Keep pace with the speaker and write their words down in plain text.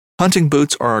Hunting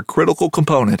boots are a critical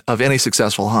component of any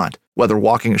successful hunt. Whether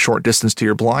walking a short distance to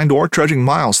your blind or trudging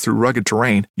miles through rugged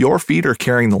terrain, your feet are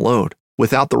carrying the load.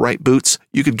 Without the right boots,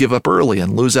 you could give up early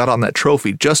and lose out on that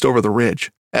trophy just over the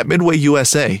ridge. At Midway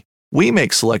USA, we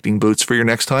make selecting boots for your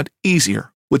next hunt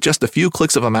easier. With just a few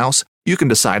clicks of a mouse, you can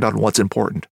decide on what's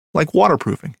important, like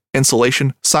waterproofing,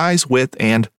 insulation, size, width,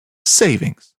 and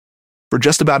savings. For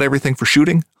just about everything for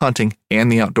shooting, hunting,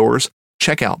 and the outdoors,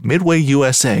 check out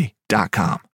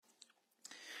MidwayUSA.com.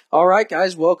 All right,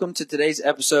 guys, welcome to today's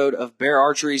episode of Bear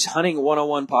Archery's Hunting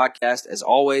 101 podcast, as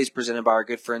always, presented by our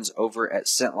good friends over at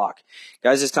ScentLock.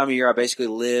 Guys, this time of year, I basically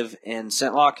live in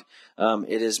ScentLock.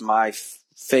 It is my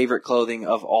favorite clothing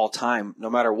of all time. No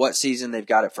matter what season, they've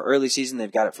got it for early season,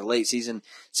 they've got it for late season.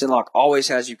 ScentLock always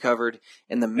has you covered.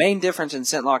 And the main difference in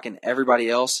ScentLock and everybody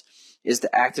else is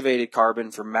the activated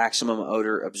carbon for maximum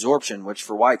odor absorption, which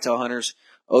for whitetail hunters,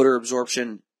 odor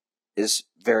absorption is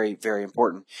very, very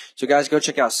important. So guys, go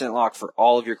check out ScentLock for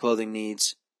all of your clothing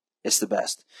needs. It's the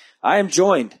best. I am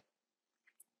joined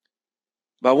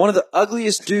by one of the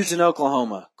ugliest dudes in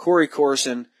Oklahoma, Corey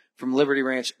Corson from Liberty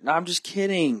Ranch. No, I'm just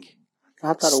kidding.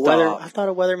 I thought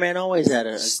a weatherman always had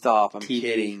a Stop, I'm TV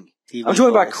kidding. TV I'm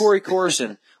joined by voice. Corey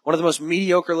Corson, one of the most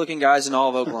mediocre looking guys in all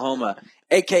of Oklahoma,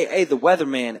 a.k.a. the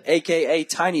Weatherman, a.k.a.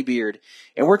 Tiny Beard.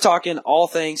 And we're talking all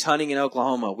things hunting in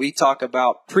Oklahoma. We talk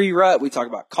about pre-rut. We talk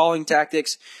about calling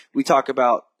tactics. We talk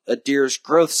about a deer's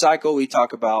growth cycle. We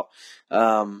talk about,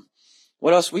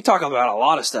 what else? We talk about a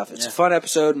lot of stuff. It's a fun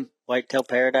episode. Whitetail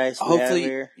Paradise.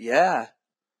 Hopefully, yeah.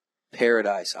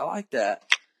 Paradise. I like that.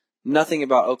 Nothing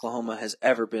about Oklahoma has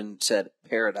ever been said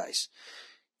paradise.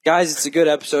 Guys, it's a good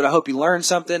episode. I hope you learned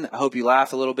something. I hope you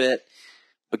laugh a little bit.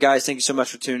 But guys, thank you so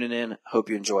much for tuning in. I hope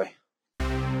you enjoy.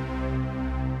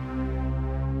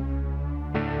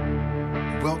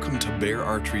 Welcome to Bear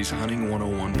Archery's Hunting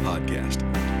 101 podcast,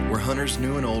 where hunters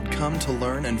new and old come to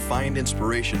learn and find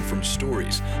inspiration from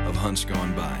stories of hunts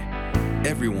gone by.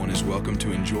 Everyone is welcome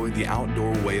to enjoy the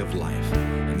outdoor way of life,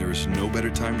 and there is no better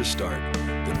time to start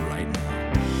than right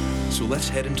now. So let's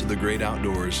head into the great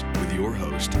outdoors with your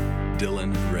host,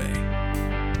 Dylan Ray.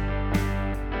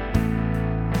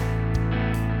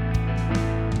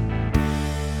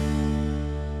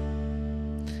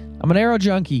 I'm an arrow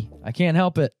junkie. I can't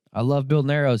help it. I love building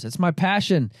arrows. It's my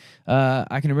passion.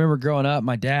 I can remember growing up,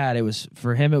 my dad,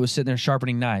 for him, it was sitting there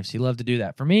sharpening knives. He loved to do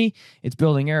that. For me, it's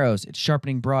building arrows. It's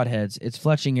sharpening broadheads. It's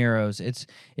fletching arrows.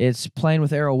 It's playing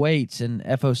with arrow weights and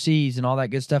FOCs and all that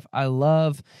good stuff. I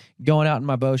love going out in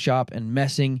my bow shop and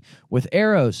messing with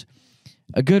arrows.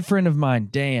 A good friend of mine,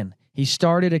 Dan, he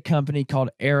started a company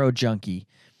called Arrow Junkie.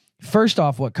 First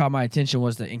off, what caught my attention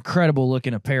was the incredible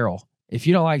looking apparel. If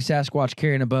you don't like Sasquatch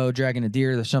carrying a bow, dragging a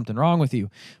deer, there's something wrong with you.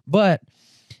 But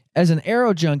as an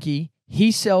arrow junkie,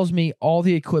 he sells me all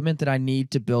the equipment that I need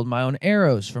to build my own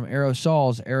arrows, from arrow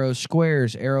saws, arrow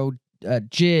squares, arrow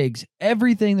jigs,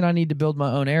 everything that I need to build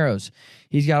my own arrows.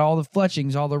 He's got all the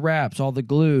fletchings, all the wraps, all the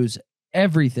glues,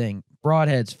 everything,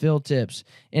 broadheads, fill tips,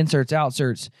 inserts,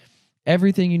 outserts,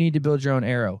 everything you need to build your own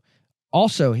arrow.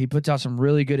 Also, he puts out some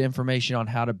really good information on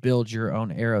how to build your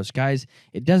own arrows. Guys,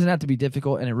 it doesn't have to be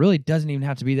difficult, and it really doesn't even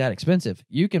have to be that expensive.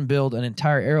 You can build an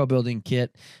entire arrow building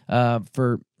kit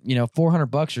for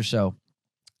 $400 or so.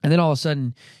 And then all of a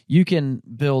sudden, you can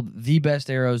build the best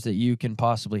arrows that you can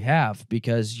possibly have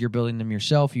because you're building them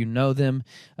yourself. You know them.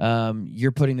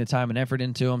 You're putting the time and effort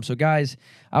into them. So, guys,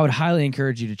 I would highly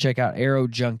encourage you to check out Arrow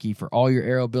Junkie for all your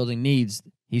arrow building needs.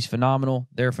 He's phenomenal.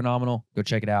 They're phenomenal. Go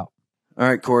check it out. All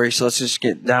right, Corey, so let's just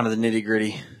get down to the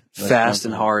nitty-gritty, fast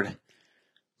and hard.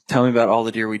 Tell me about all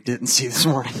the deer we didn't see this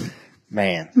morning.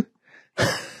 Man.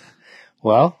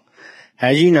 Well,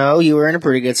 as you know, you were in a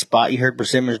pretty good spot. You heard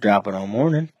persimmons dropping all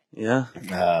morning. Yeah.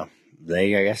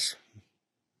 They, I guess,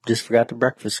 just forgot the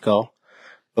breakfast call.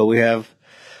 But we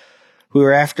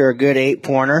were after a good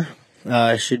 8-pointer.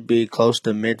 Should be close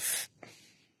to mid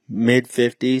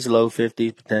 50s, low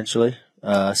 50s potentially.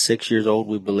 6 years old,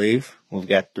 we believe. We've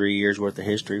got 3 years worth of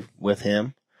history with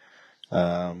him.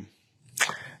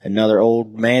 Another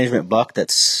old management buck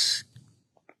that's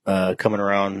coming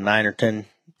around 9 or 10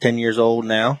 years old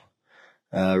now.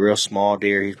 Real small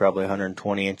deer. He's probably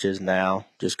 120 inches now.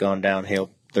 Just gone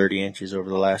downhill 30 inches over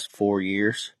the last 4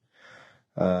 years.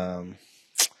 1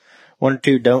 or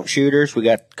 2 don't shooters. We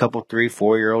got a couple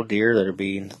 3-4-year-old deer that'll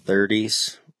be in the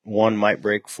 30s. One might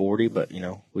break 40, but,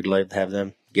 we'd like to have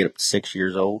them get up to 6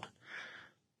 years old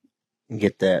and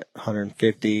get that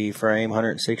 150 frame,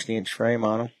 160 inch frame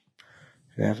on them.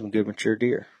 And have some good mature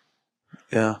deer.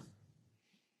 Yeah.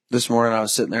 This morning I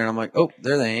was sitting there and I'm like, oh,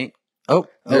 there they ain't. Oh,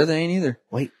 there they ain't either.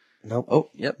 Wait, nope. Oh,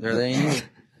 yep, there they ain't either.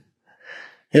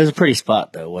 It was a pretty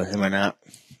spot though, am I not?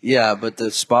 Yeah, but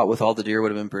the spot with all the deer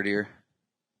would have been prettier.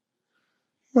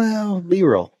 Well,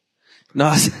 B-roll. No,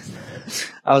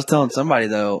 I was telling somebody,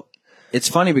 though, it's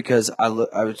funny because I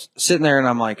was sitting there and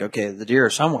I'm like, okay, the deer are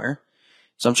somewhere.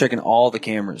 So I'm checking all the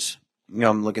cameras.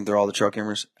 I'm looking through all the trail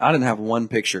cameras. I didn't have one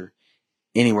picture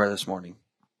anywhere this morning.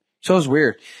 So it was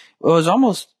weird. It was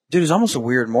almost a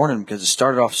weird morning because it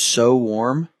started off so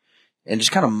warm and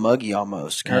just kind of muggy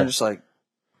almost. Kind of just like.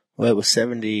 Well, it was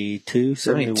 72,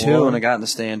 72 when I got in the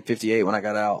stand, 58 when I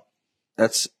got out.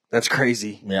 That's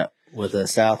crazy. Yeah, with a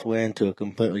south wind to a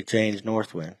completely changed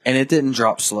north wind. And it didn't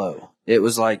drop slow. It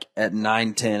was like at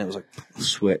 9:10, it was like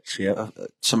switch. Yep.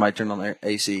 Somebody turned on their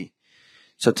AC.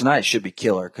 So tonight should be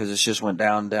killer because it just went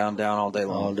down, down, down all day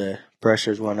long. All day.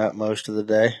 Pressures went up most of the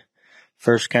day.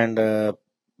 First kind of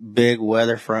big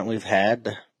weather front we've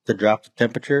had to drop the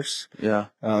temperatures. Yeah.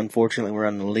 Unfortunately, we're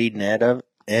on the leading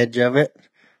edge of it.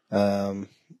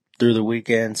 Through the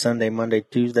weekend, Sunday, Monday,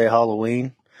 Tuesday,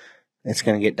 Halloween, it's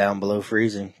going to get down below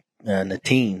freezing in the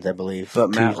teens, I believe. But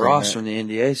Matt Ross from the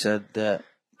NDA said that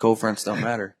cold fronts don't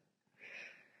matter.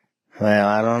 Well,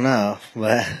 I don't know,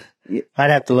 but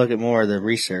I'd have to look at more of the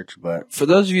research. But for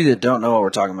those of you that don't know what we're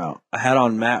talking about, I had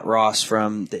on Matt Ross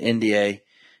from the NDA.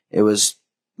 It was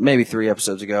maybe 3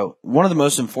 episodes ago. One of the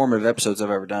most informative episodes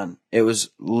I've ever done. It was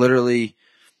literally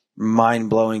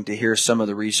mind-blowing to hear some of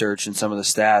the research and some of the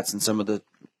stats and some of the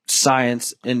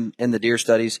science in the deer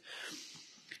studies.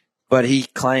 But he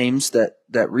claims that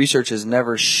research has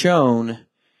never shown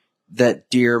that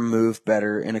deer move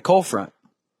better in a cold front.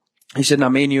 He said, now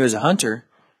me and you as a hunter,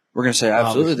 we're going to say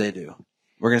absolutely they do.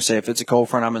 We're going to say if it's a cold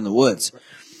front, I'm in the woods.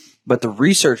 But the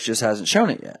research just hasn't shown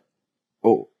it yet.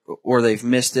 Or they've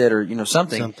missed it or,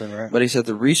 something. Something, right. But he said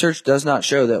the research does not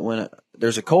show that when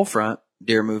there's a cold front,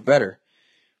 deer move better.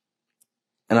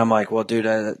 And I'm like, well, dude,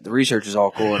 the research is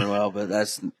all cool and well, but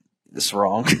that's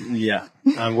wrong. Yeah.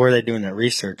 Where are they doing that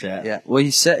research at? Yeah. Well,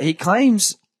 he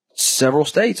claims several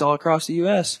states all across the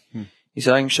U.S. He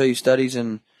said, I can show you studies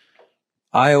in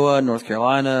Iowa, North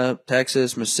Carolina,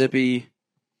 Texas, Mississippi,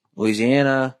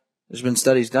 Louisiana. There's been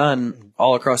studies done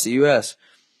all across the U.S.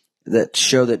 that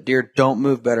show that deer don't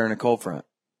move better in a cold front.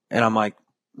 And I'm like,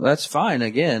 well, that's fine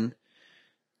again.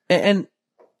 And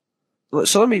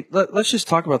so let's just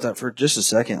talk about that for just a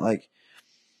second. Like,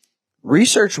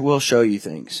 research will show you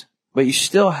things, but you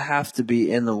still have to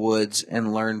be in the woods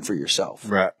and learn for yourself.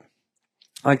 Right.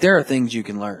 Like, there are things you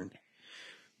can learn,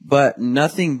 but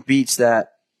nothing beats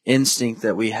that instinct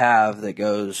that we have that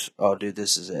goes, oh, dude,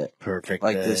 this is it. Perfect.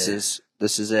 Like, this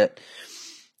is it.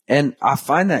 And I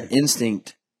find that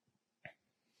instinct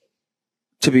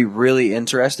to be really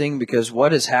interesting because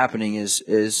what is happening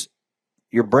is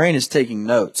your brain is taking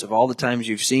notes of all the times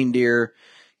you've seen deer,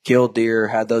 killed deer,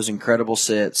 had those incredible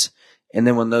sits, and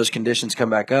then when those conditions come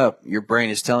back up, your brain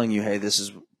is telling you, hey, this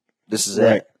is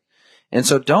right. It. And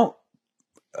so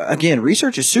again,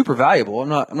 research is super valuable.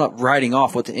 I'm not writing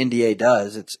off what the NDA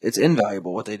does. It's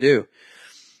invaluable what they do.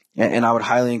 And I would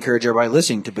highly encourage everybody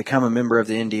listening to become a member of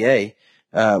the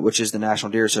NDA, which is the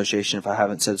National Deer Association, if I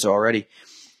haven't said so already.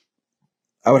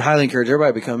 I would highly encourage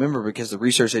everybody to become a member because the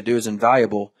research they do is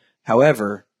invaluable.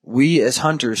 However, we as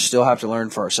hunters still have to learn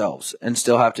for ourselves and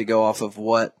still have to go off of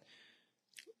what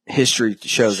history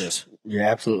shows us. Yeah,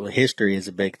 absolutely. History is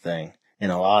a big thing in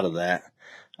a lot of that.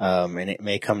 And it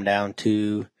may come down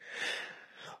to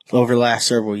over the last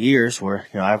several years where,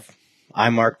 I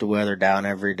mark the weather down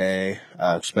every day,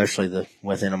 especially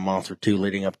within a month or two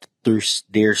leading up through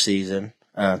deer season,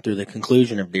 through the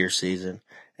conclusion of deer season.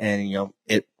 And,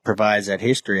 it provides that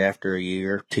history after a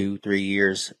year, 2, 3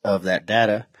 years of that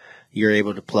data. You're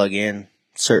able to plug in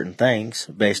certain things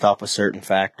based off of certain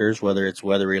factors, whether it's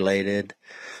weather related,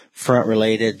 front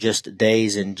related, just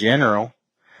days in general,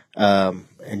 and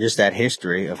just that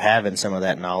history of having some of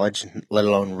that knowledge, let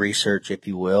alone research, if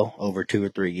you will, over 2 or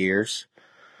 3 years.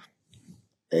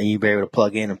 And you'll be able to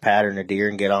plug in and pattern a deer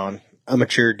and get on a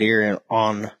mature deer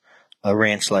on a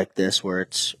ranch like this where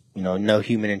it's, no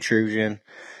human intrusion,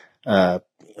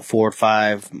 4 to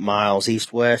 5 miles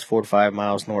east-west, 4 to 5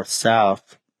 miles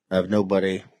north-south of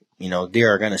nobody.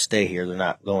 Deer are going to stay here. They're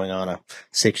not going on a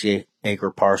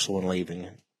 60-acre parcel and leaving.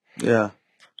 Yeah.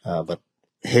 But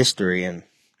history and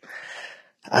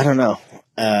I don't know,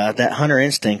 that hunter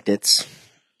instinct,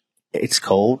 it's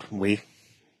cold.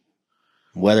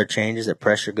 Weather changes, the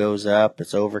pressure goes up,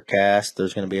 it's overcast,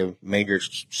 there's going to be a major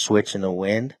switch in the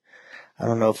wind. I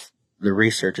don't know if the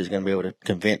research is going to be able to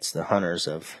convince the hunters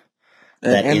of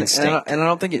that instinct. And I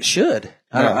don't think it should.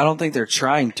 No. I don't think they're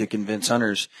trying to convince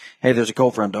hunters, hey, there's a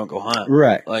cold front, don't go hunt.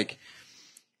 Right. Like,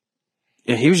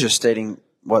 he was just stating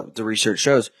what the research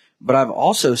shows. But I've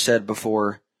also said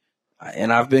before,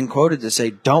 and I've been quoted to say,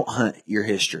 don't hunt your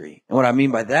history. And what I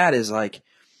mean by that is like,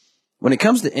 when it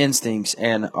comes to instincts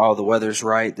and, oh, the weather's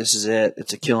right, this is it,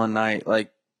 it's a killing night,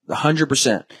 like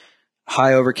 100%.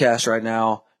 High overcast right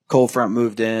now, cold front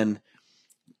moved in.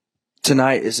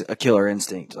 Tonight is a killer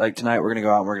instinct. Like tonight we're going to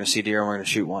go out and we're going to see deer and we're going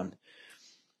to shoot one.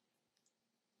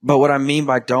 But what I mean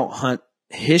by don't hunt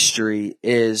history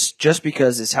is just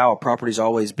because it's how a property's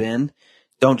always been,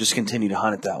 don't just continue to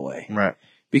hunt it that way. Right.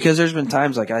 Because there's been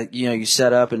times like you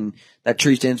set up and that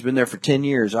tree stand's been there for 10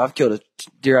 years. I've killed a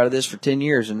deer out of this for 10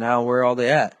 years and now where are all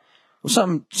they at? Well,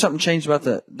 something changed about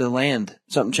the land.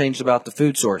 Something changed about the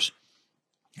food source.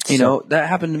 You know, that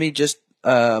happened to me just,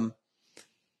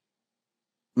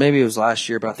 maybe it was last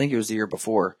year, but I think it was the year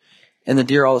before. And the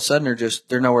deer all of a sudden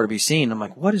they're nowhere to be seen. I'm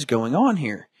like, what is going on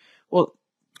here? Well,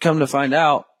 come to find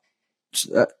out,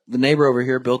 the neighbor over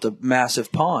here built a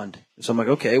massive pond. So I'm like,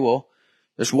 okay, well,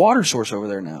 there's water source over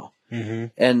there now. Mm-hmm.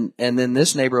 And then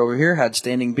this neighbor over here had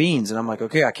standing beans. And I'm like,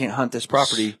 okay, I can't hunt this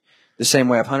property the same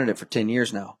way I've hunted it for 10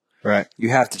 years now. Right. You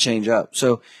have to change up.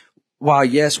 So while,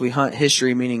 yes, we hunt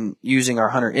history, meaning using our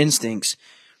hunter instincts,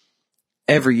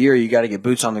 every year you got to get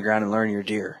boots on the ground and learn your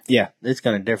deer. Yeah, it's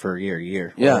going to differ year to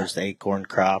year. Yeah. Whether it's the acorn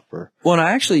crop or. Well, and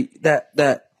I actually,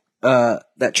 that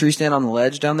tree stand on the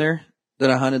ledge down there that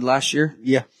I hunted last year.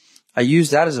 Yeah. I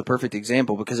used that as a perfect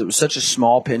example because it was such a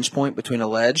small pinch point between a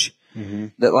ledge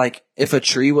that, like, if a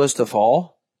tree was to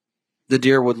fall, the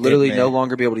deer would literally no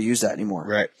longer be able to use that anymore.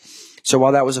 Right. So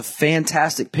while that was a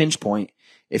fantastic pinch point,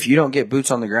 if you don't get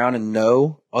boots on the ground and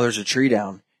know, oh, there's a tree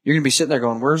down, you're going to be sitting there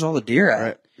going, where's all the deer at?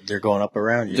 Right. They're going up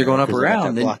around you. They're going up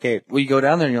around. Then blockade. Well, you go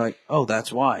down there and you're like, oh,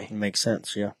 that's why. It makes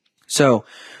sense, yeah. So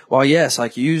while, yes,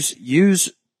 like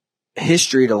use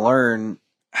history to learn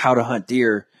how to hunt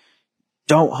deer,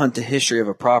 don't hunt the history of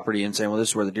a property and say, well, this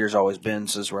is where the deer's always been,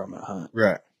 so this is where I'm going to hunt.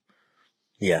 Right.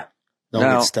 Yeah. Don't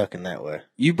get stuck in that way.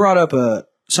 You brought up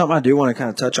something I do want to kind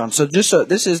of touch on. So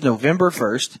this is November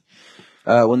 1st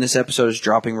when this episode is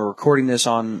dropping. We're recording this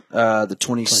on the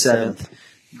 27th.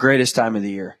 Greatest time of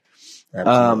the year.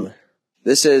 Absolutely.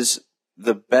 This is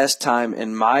the best time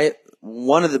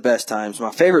one of the best times.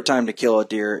 My favorite time to kill a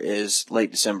deer is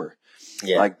late December.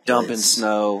 Yeah. Like dumping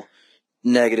snow,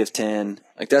 -10.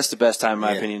 Like that's the best time, in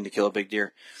my opinion, to kill a big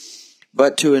deer.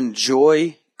 But to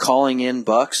enjoy calling in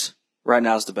bucks, right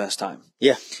now is the best time.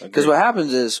 Yeah. Because what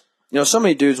happens is, so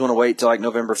many dudes want to wait till like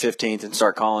November 15th and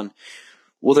start calling.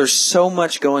 Well, there's so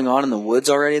much going on in the woods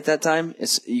already at that time.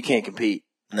 You can't compete.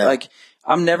 No. Like,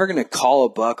 I'm never going to call a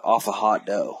buck off a hot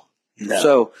doe. No.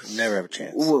 So never have a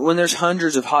chance. When there's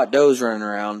hundreds of hot does running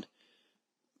around,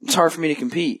 it's hard for me to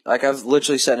compete. Like, I've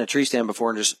literally sat in a tree stand before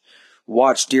and just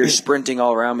watched deer sprinting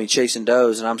all around me chasing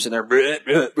does, and I'm sitting there.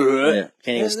 Yeah.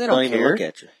 They don't even look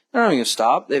at you. They're not even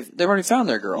stop. They've already found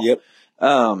their girl. Yep.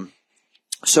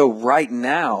 So right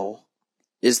now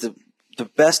is the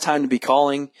best time to be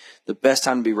calling, the best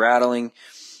time to be rattling,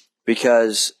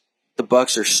 because the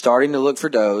bucks are starting to look for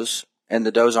does, and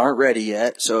the does aren't ready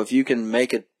yet. So if you can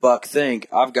make a buck think,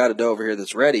 I've got a doe over here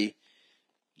that's ready,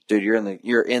 dude,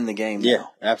 you're in the game now. Yeah,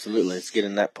 absolutely. It's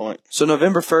getting that point. So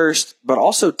November 1st, but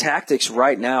also tactics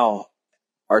right now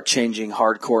are changing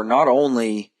hardcore, not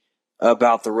only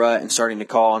about the rut and starting to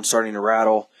call and starting to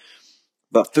rattle,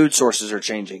 but food sources are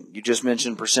changing. You just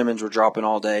mentioned persimmons were dropping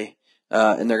all day,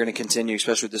 and they're going to continue,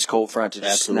 especially with this cold front, to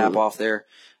just snap off there.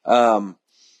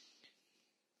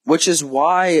 Which is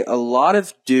why a lot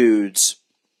of dudes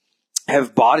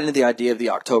have bought into the idea of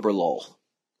the October lull,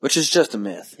 which is just a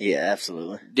myth. Yeah,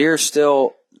 absolutely. Deer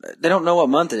they don't know what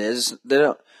month it is.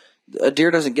 A deer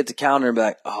doesn't get the calendar and be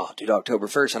like, oh, dude, October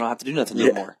 1st, I don't have to do nothing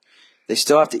no more. They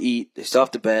still have to eat. They still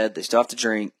have to bed. They still have to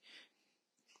drink.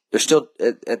 They're still,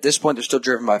 at this point, they're still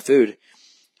driven by food.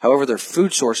 However, their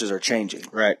food sources are changing.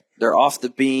 Right. They're off the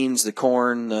beans, the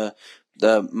corn, the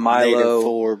Milo. Native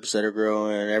forbs that are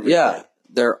growing, everything. Yeah.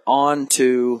 They're on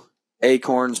to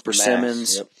acorns,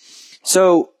 persimmons. Yep.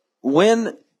 So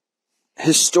when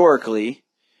historically,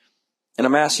 and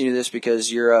I'm asking you this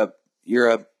because you're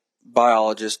a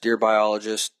biologist, deer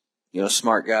biologist,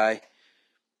 smart guy.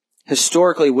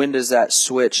 Historically, when does that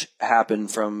switch happen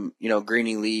from,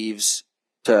 greeny leaves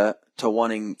to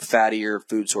wanting fattier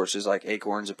food sources like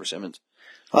acorns and persimmons?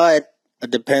 Well,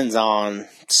 it depends on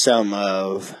some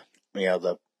of,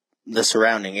 the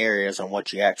surrounding areas on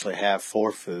what you actually have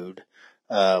for food.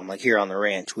 Like here on the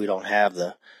ranch, we don't have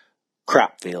the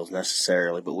crop fields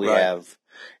necessarily, but we have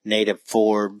native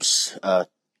forbs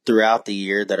throughout the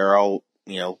year that are all,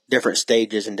 different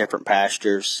stages and different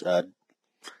pastures.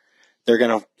 They're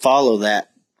going to follow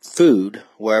that food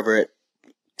wherever it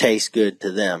tastes good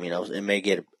to them. It may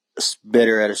get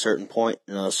bitter at a certain point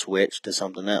and they'll switch to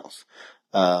something else.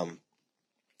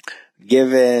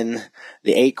 given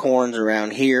the acorns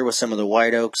around here with some of the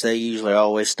white oaks, they usually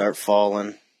always start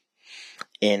falling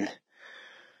in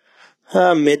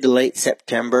mid to late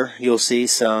September. You'll see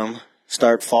some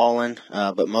start falling,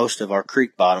 but most of our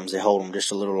creek bottoms, they hold them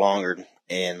just a little longer.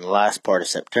 And the last part of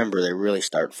September, they really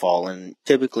start falling.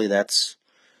 Typically, that's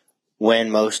when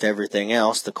most everything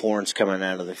else, the corn's coming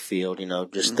out of the field,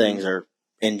 just things are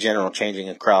in general changing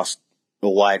across a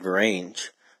wide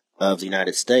range of the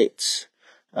United States.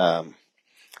 But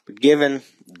given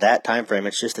that time frame,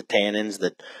 it's just the tannins,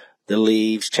 the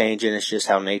leaves changing. It's just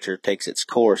how nature takes its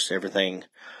course. Everything,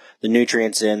 the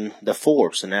nutrients in the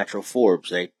forbs, the natural forbs,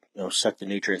 they suck the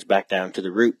nutrients back down to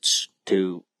the roots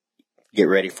to get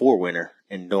ready for winter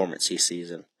and dormancy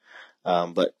season.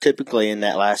 But typically in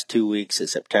that last 2 weeks of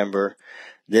September,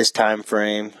 this time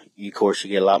frame, of course, you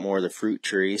get a lot more of the fruit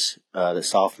trees, the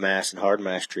soft mass and hard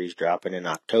mass trees dropping in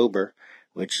October,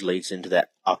 which leads into that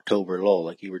October lull,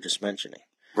 like you were just mentioning.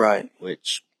 Right.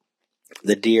 Which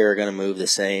the deer are going to move the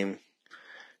same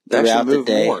They throughout actually move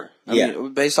the day. more. I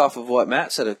mean, based off of what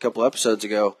Matt said a couple episodes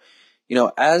ago,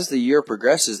 as the year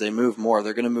progresses, they move more.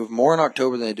 They're going to move more in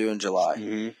October than they do in July.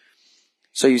 Mm-hmm.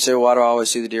 So you say, well, why do I always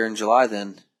see the deer in July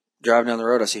then? Driving down the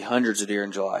road, I see hundreds of deer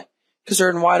in July. Because they're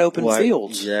in wide open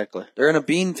fields. Exactly. They're in a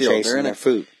bean field. Chasing they're in their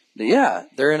food. Yeah,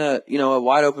 they're in a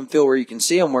wide open field where you can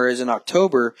see them. Whereas in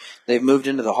October, they've moved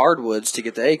into the hardwoods to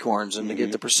get the acorns and to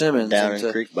get the persimmons. Down and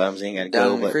in creek bottoms, they ain't got to down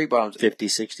go in the but creek bottoms. 50,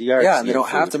 60 yards. Yeah, and they don't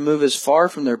have to move as far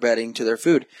from their bedding to their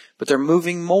food, but they're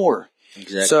moving more.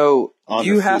 Exactly. So On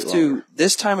you their have feet to, longer.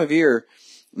 this time of year,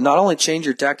 not only change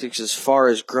your tactics as far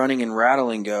as grunting and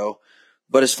rattling go,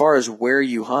 but as far as where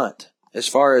you hunt. As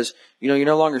far as, you're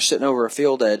no longer sitting over a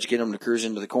field edge getting them to cruise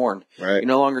into the corn. Right. You're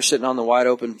no longer sitting on the wide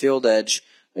open field edge,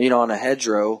 on a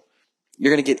hedgerow.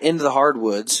 You're going to get into the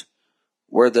hardwoods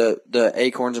where the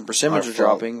acorns and persimmons are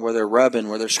dropping, where they're rubbing,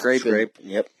 where they're scraping.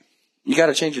 Yep. You got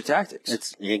to change your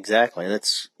tactics. Exactly.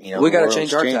 That's, we got to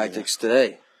change our tactics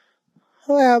today.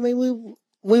 Well, I mean,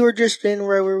 we were just in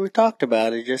where we talked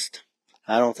about it. Just,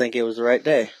 I don't think it was the right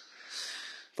day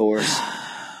for us.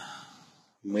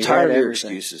 Tired of your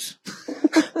excuses.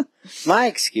 My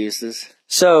excuses.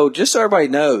 So, just so everybody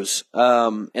knows,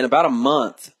 in about a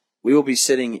month, we will be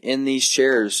sitting in these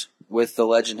chairs with the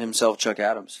legend himself, Chuck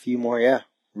Adams. A few more, yeah.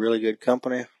 Really good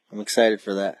company. I'm excited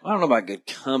for that. I don't know about good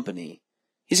company.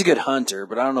 He's a good hunter,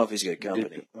 but I don't know if he's good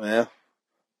company. Well,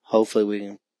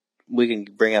 hopefully we can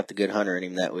bring out the good hunter in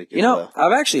him that week. Well.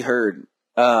 I've actually heard,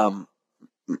 and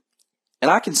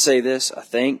I can say this, I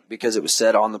think, because it was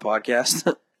said on the podcast.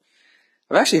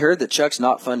 I've actually heard that Chuck's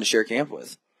not fun to share camp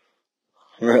with.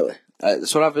 Really?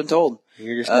 That's what I've been told.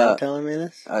 You're just now telling me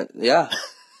this? Yeah.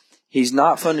 He's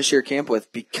not fun to share camp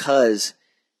with because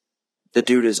the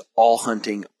dude is all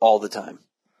hunting all the time.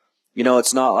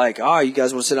 It's not like, you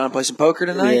guys want to sit down and play some poker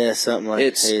tonight? Yeah, something like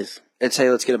that. It's, hey,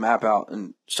 let's get a map out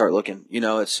and start looking.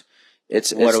 It's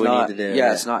what do we not, need to do?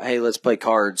 Yeah, it's not, hey, let's play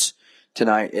cards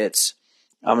tonight. It's,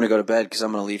 I'm going to go to bed because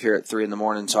I'm going to leave here at 3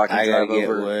 a.m. so I can drive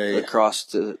over across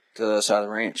to the other side of the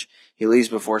ranch. He leaves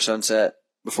before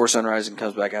sunrise and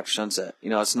comes back after sunset.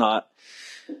 It's not.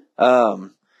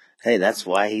 Hey, that's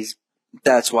why he's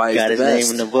got his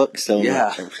name in the book so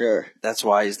much, I'm sure. That's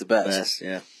why he's the best.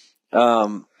 Yeah.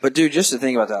 But dude, just to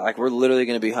think about that, like we're literally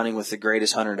going to be hunting with the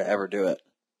greatest hunter to ever do it.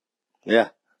 Yeah.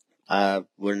 I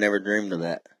would have never dreamed of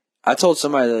that. I told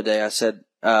somebody the other day, I said,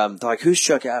 they're like, who's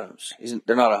Chuck Adams?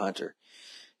 They're not a hunter.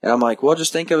 And I'm like, well,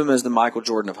 just think of him as the Michael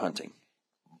Jordan of hunting.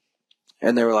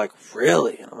 And they were like,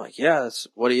 really? And I'm like, yeah, that's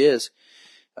what he is.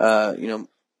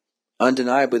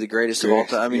 Undeniably the greatest of all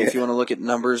time. I mean, if you want to look at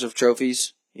numbers of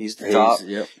trophies, he's the top.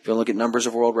 Yep. If you want to look at numbers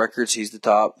of world records, he's the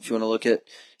top. If you want to look at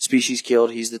species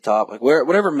killed, he's the top. Like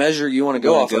whatever measure you want to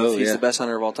go off of, he's the best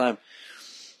hunter of all time.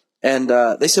 And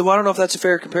they said, well, I don't know if that's a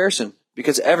fair comparison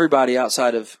because everybody in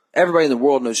the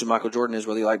world knows who Michael Jordan is,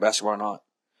 whether you like basketball or not.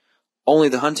 Only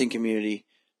the hunting community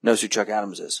knows who Chuck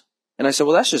Adams is. And I said,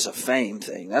 well, that's just a fame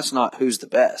thing. That's not who's the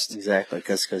best. Exactly,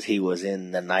 because he was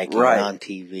in the Nike on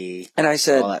TV. And I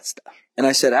said, all that stuff. And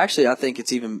I said, actually, I think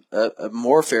it's even a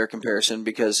more fair comparison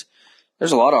because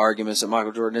there's a lot of arguments that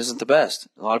Michael Jordan isn't the best.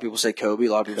 A lot of people say Kobe.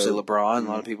 A lot of people say LeBron. A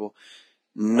lot of people.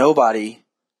 Nobody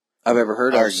I've ever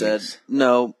heard of said,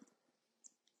 no,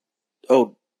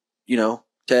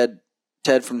 Ted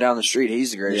from down the street,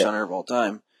 he's the greatest hunter of all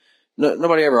time. No,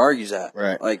 nobody ever argues that.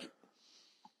 Right.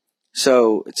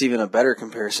 So it's even a better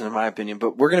comparison in my opinion.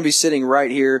 But we're going to be sitting right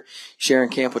here sharing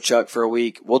camp with Chuck for a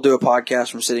week. We'll do a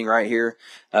podcast from sitting right here.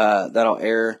 That'll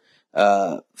air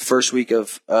first week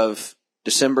of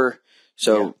December.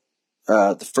 So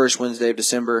the first Wednesday of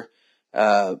December,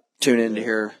 tune in to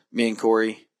hear me and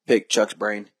Corey pick Chuck's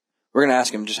brain We're going to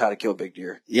ask him just how to kill big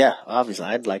deer. Yeah, obviously.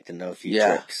 I'd like to know a few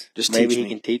tricks. Just maybe teach he me.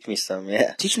 can teach me some.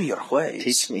 Yeah, Teach me your ways.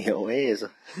 teach me your ways.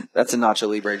 That's a Nacho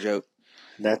Libre joke.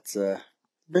 That's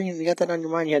you got that on your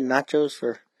mind? You had nachos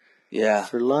for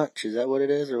lunch. Is that what it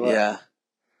is, or what? Yeah,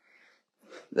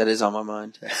 that is on my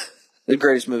mind. The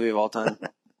greatest movie of all time.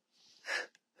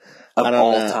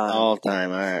 All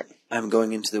time. All right. I'm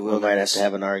going into the wilderness. We might have to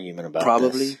have an argument about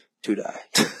probably this. To die.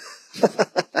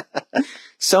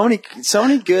 So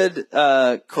many good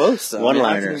quotes, though.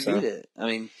 One-liners. I it. I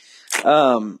mean,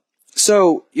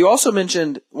 so you also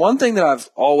mentioned one thing that I've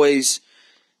always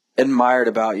admired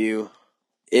about you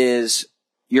is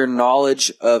your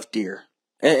knowledge of deer,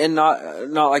 and not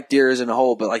like deer as in a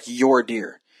whole, but like your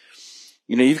deer.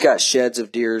 You know, you've got sheds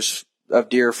of deer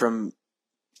from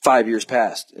 5 years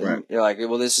past. And right. You're like,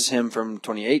 well, this is him from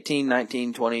 2018,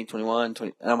 19, 20, 21,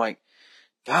 20. And I'm like,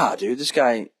 God, dude, this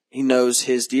guy, he knows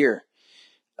his deer.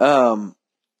 And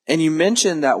you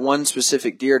mentioned that one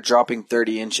specific deer dropping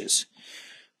 30 inches.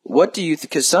 What do you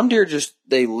because some deer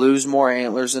they lose more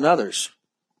antlers than others.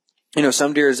 You know,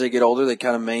 some deer as they get older, they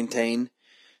kind of maintain.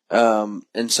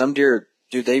 And some deer,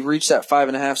 do they reach that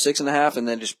 5.5, 6.5, and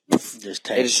then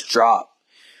they just drop.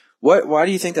 Why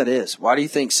do you think that is? Why do you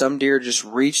think some deer just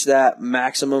reach that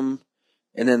maximum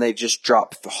and then they just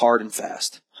drop hard and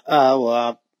fast?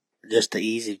 Well, just the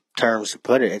easy terms to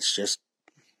put it, it's just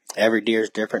every deer is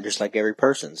different, just like every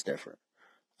person's different.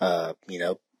 You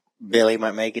know, Billy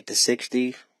might make it to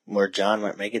 60, where John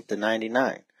might make it to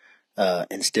 99,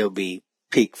 and still be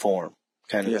peak form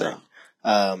kind of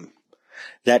thing.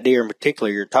 That deer in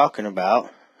particular you're talking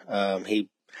about, he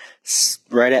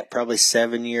right at probably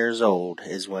 7 years old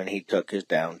is when he took his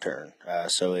downturn.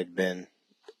 So it'd been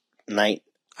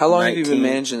How long have you been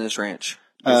managing this ranch?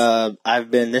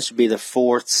 This would be the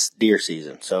fourth deer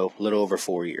season, so a little over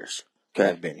 4 years. Okay.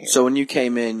 I've been here. So when you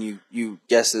came in, you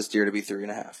guessed this deer to be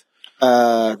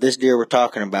 3.5. This deer we're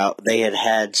talking about, they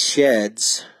had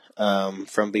sheds,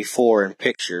 from before in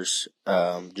pictures,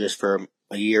 just for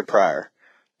a year prior.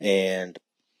 And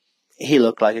he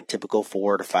looked like a typical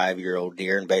 4 to 5 year old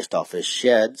deer, and based off his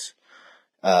sheds,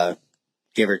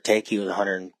 give or take, he was a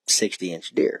 160 inch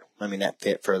deer. I mean, that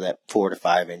fit for that 4 to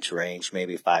 5 inch range,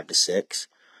 maybe 5 to 6.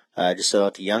 Just so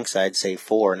at the young side, say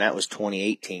 4, and that was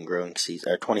 2018 growing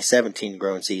season, or 2017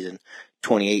 growing season,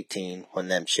 2018 when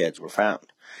them sheds were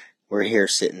found. We're here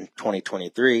sitting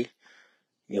 2023,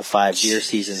 5 deer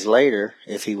seasons later.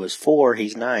 If he was 4,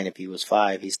 he's 9. If he was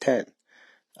 5, he's 10.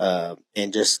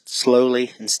 And just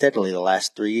slowly and steadily the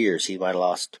last 3 years, he might have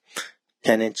lost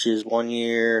 10 inches one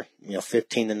year,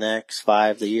 15 the next,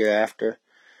 5 the year after.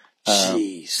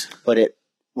 Jeez. But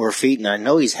we're feeding. I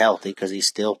know he's healthy because he's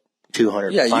still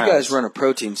 200 pounds. You guys run a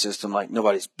protein system like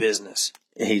nobody's business.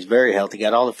 He's very healthy,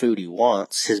 got all the food he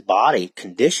wants. His body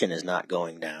condition is not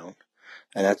going down.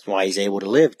 And that's why he's able to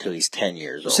live till he's 10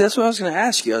 years old. See, that's what I was going to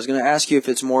ask you. I was going to ask you if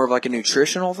it's more of like a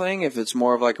nutritional thing, if it's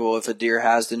more of like, well, if a deer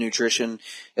has the nutrition,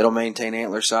 it'll maintain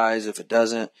antler size. If it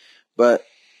doesn't, but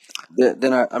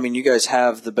then I mean, you guys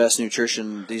have the best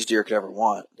nutrition these deer could ever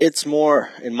want. It's more,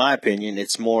 in my opinion,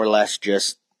 it's more or less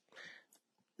just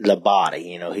the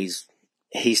body.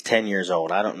 He's 10 years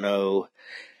old. I don't know,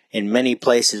 in many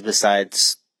places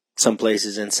besides some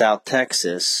places in South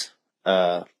Texas,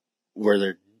 where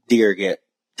their deer get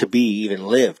to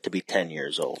live to be 10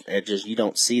 years old. You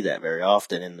don't see that very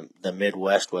often in the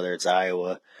Midwest, whether it's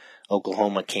Iowa,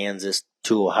 Oklahoma, Kansas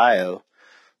to Ohio.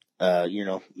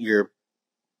 Your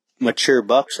mature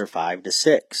bucks are 5 to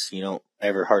 6. You don't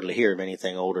ever hardly hear of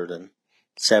anything older than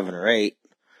 7 or 8,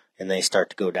 and they start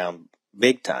to go down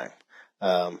big time.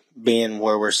 Being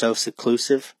where we're so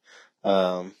seclusive,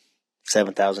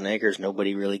 7,000 acres,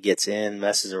 nobody really gets in,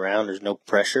 messes around, there's no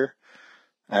pressure.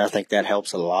 I think that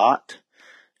helps a lot,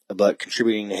 but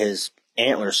contributing to his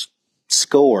antler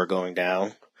score going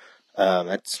down,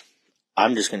 I'm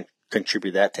just going to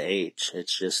contribute that to age.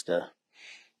 It's just,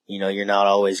 you're not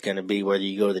always going to be, whether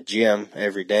you go to the gym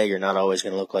every day, you're not always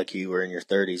going to look like you were in your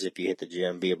 30s. If you hit the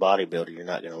gym, be a bodybuilder, you're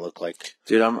not going to look like.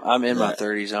 Dude, I'm in my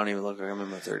 30s. I don't even look like I'm in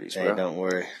my 30s, bro. Hey, don't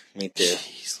worry. Me too.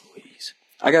 Jeez Louise.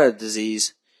 I got a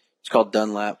disease. It's called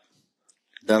Dunlap.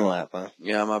 Dunlap, huh?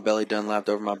 Yeah, my belly Dunlapped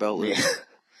over my belt loop. Yeah.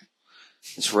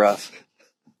 It's rough.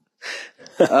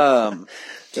 So, I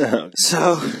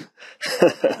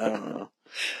don't know.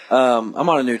 I'm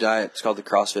on a new diet. It's called the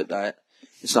CrossFit diet.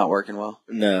 It's not working well.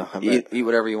 No. Eat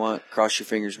whatever you want. Cross your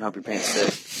fingers and hope your pants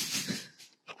fit.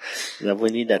 Yeah,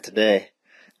 we need that today.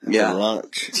 Yeah. For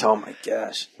lunch. Oh my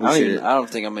gosh. I don't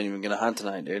think I'm even going to hunt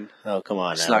tonight, dude. Oh, come on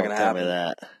now. It's not going to happen. Tell me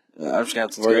that. I'm just gonna.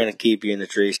 We're gonna keep you in the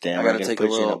tree stand. I gotta take a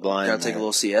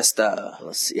little siesta. A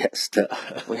little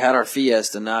siesta. We had our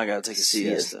fiesta. Now I gotta take a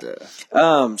siesta.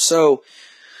 So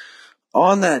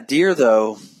on that deer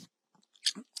though,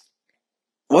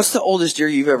 what's the oldest deer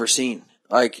you've ever seen?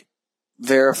 Like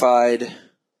verified.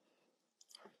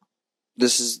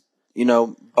 This is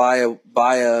by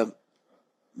a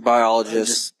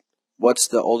biologist. What's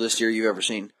the oldest deer you've ever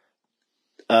seen?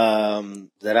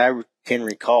 That I can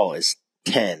recall is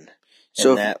 10.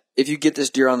 So if you get this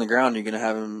deer on the ground, you're going to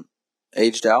have him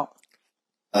aged out?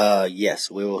 Yes,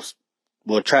 we will.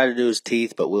 We'll try to do his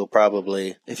teeth, but we'll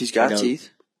probably, if he's got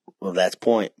teeth. Well, that's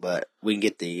point. But we can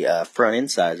get the front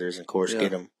incisors, and of course, get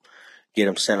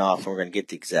them sent off, and we're going to get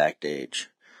the exact age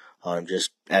on him, just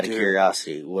out of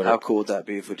curiosity. How cool would that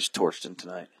be if we just torched him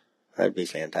tonight? That'd be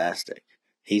fantastic.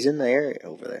 He's in the area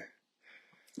over there.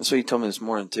 That's what you told me this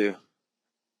morning too.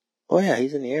 Oh yeah,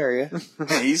 he's in the area.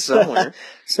 He's somewhere.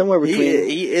 Somewhere between.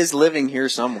 He is living here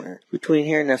somewhere. Between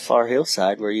here and that far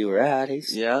hillside where you were at,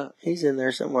 he's in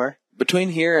there somewhere. Between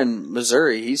here and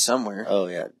Missouri, he's somewhere. Oh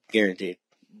yeah, guaranteed.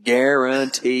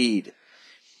 Guaranteed.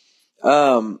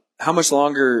 How much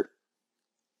longer?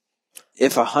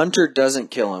 If a hunter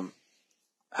doesn't kill him,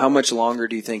 how much longer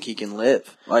do you think he can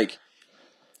live? Like,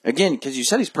 again, because you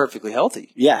said he's perfectly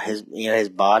healthy. Yeah, his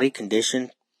body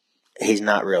condition. He's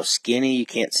not real skinny. You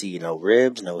can't see no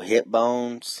ribs, no hip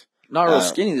bones. Not real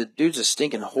skinny. The dude's a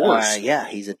stinking horse. Yeah,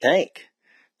 he's a tank.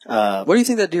 What do you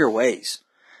think that deer weighs?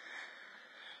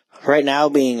 Right now,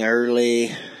 being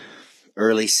early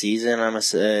season, I'm gonna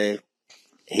say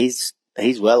he's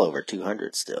well over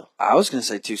 200 still. I was gonna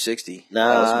say 260. No,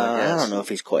 I don't know if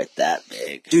he's quite that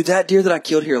big. Dude, that deer that I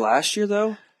killed here last year,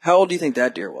 though, how old do you think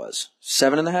that deer was?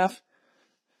 7.5?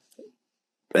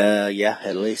 Yeah,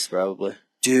 at least probably.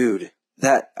 Dude,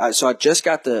 so I just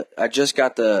got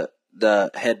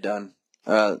the head done,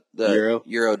 the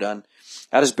Euro done.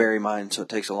 I just bury mine, so it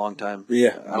takes a long time.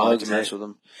 Yeah, I don't like to mess with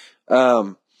them.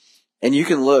 And you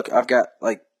can look. I've got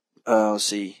let's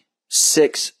see,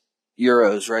 6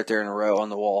 Euros right there in a row on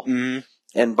the wall,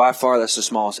 and by far that's the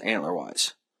smallest antler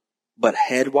wise. But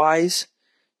head wise,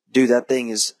 dude, that thing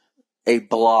is a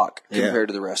block compared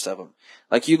to the rest of them.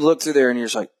 Like you look through there and you're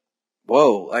just like,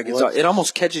 whoa! Like it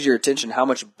almost catches your attention how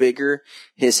much bigger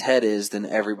his head is than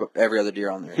every other deer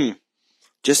on there.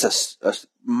 Just a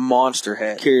monster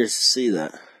head. Curious to see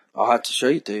that. I'll have to show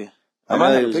it to you. I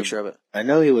might have a picture of it. I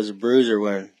know he was a bruiser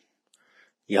when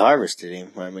you harvested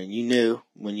him. I mean, you knew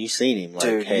when you seen him. Like,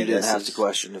 dude, hey, you didn't have to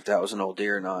question if that was an old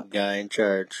deer or not. Guy in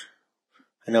charge.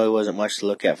 I know he wasn't much to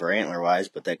look at for antler wise,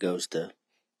 but that goes to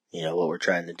what we're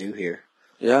trying to do here.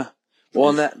 Yeah. Well,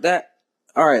 and that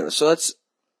all right. So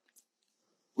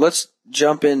let's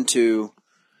jump into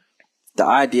the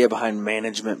idea behind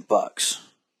management bucks.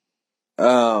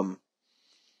 Can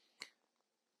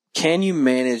you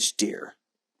manage deer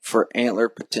for antler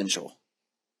potential?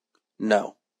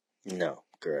 No. No,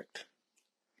 correct.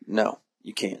 No,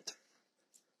 you can't.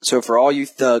 So for all you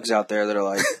thugs out there that are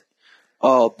like,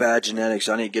 oh, bad genetics,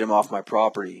 I need to get him off my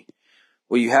property.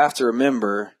 Well, you have to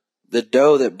remember the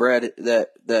doe that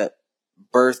that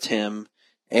birthed him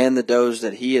and the does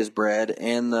that he has bred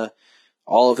and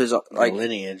all of his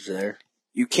lineage there.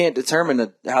 You can't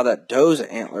determine how that doe's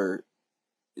antler.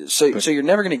 So you're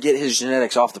never going to get his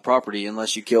genetics off the property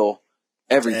unless you kill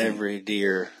everything. Every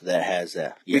deer that has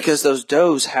that. Yes. Because those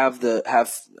does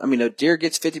a deer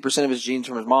gets 50% of his genes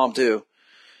from his mom too.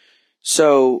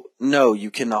 So no,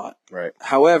 you cannot. Right.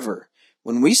 However,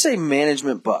 when we say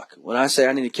management buck, when I say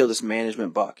I need to kill this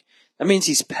management buck, that means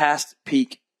he's past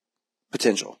peak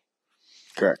potential.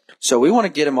 Correct. So we want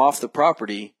to get him off the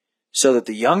property so that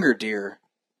the younger deer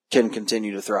can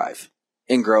continue to thrive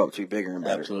and grow up to be bigger and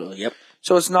better. Absolutely, yep.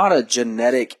 So it's not a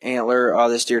genetic antler. Oh,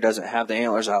 this deer doesn't have the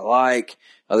antlers I like.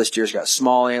 Oh, this deer's got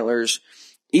small antlers.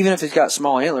 Even if he's got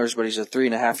small antlers, but he's a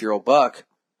 3.5-year-old buck,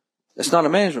 that's not a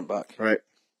management buck. Right.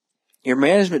 Your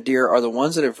management deer are the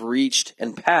ones that have reached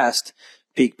and passed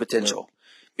peak potential. Right.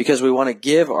 Because we want to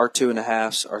give our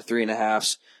 2.5s, our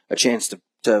 3.5s a chance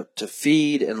to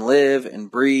feed and live and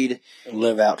breed. And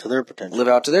live out to their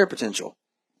potential.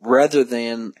 Rather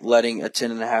than letting a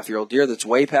 10.5-year-old deer that's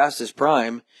way past his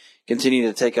prime continue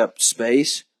to take up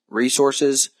space,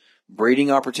 resources,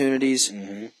 breeding opportunities.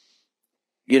 Mm-hmm.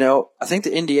 I think the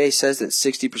NDA says that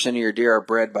 60% of your deer are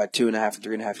bred by 2.5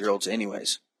 and 3.5-year-olds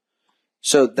anyways.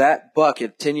 So that buck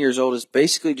at 10 years old is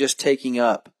basically just taking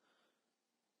up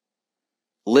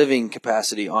living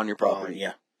capacity on your property.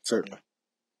 Yeah, certainly.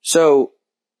 So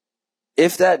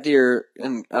if that deer,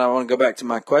 and I want to go back to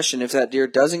my question, if that deer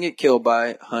doesn't get killed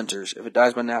by hunters, if it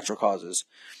dies by natural causes,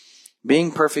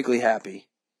 being perfectly happy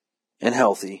and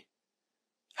healthy,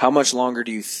 How much longer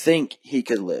do you think he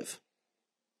could live?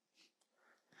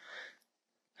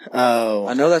 Oh,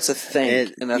 I know that's a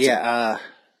thing, and that's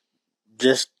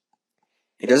just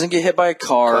he doesn't get hit by a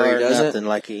car. He doesn't nothing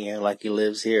like he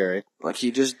lives here. like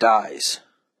he just dies.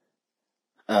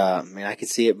 I mean, I could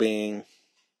see it being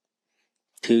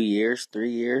 2 years, 3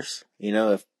 years.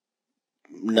 If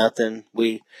nothing,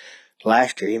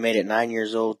 last year he made it 9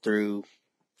 years old through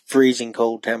freezing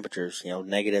cold temperatures.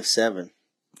 -7,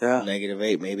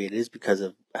 -8. Maybe it is because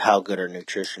of how good our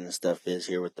nutrition and stuff is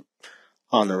here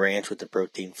on the ranch with the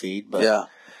protein feed. But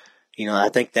I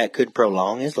think that could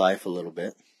prolong his life a little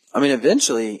bit. I mean,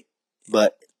 eventually,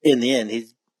 but in the end,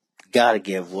 he's got to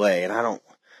give way. And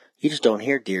you just don't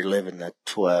hear deer living to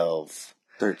 12,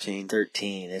 13.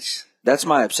 That's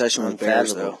my obsession with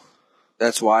bears, though.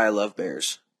 That's why I love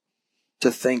bears.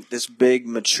 To think this big,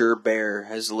 mature bear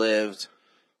has lived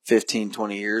 15,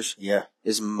 20 years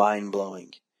is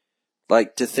mind-blowing.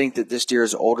 Like, to think that this deer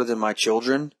is older than my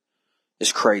children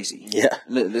is crazy. Yeah.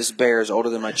 This bear is older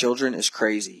than my children is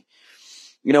crazy.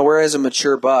 Whereas a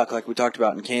mature buck, like we talked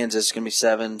about in Kansas, is going to be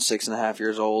 7, 6.5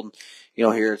 years old.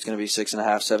 Here it's going to be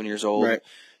 6.5, 7 years old. Right.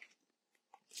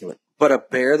 But a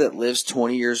bear that lives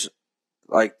 20 years,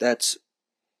 like that's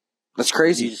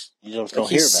crazy. You don't hear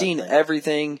he's about seen that.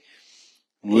 everything.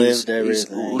 Lived He's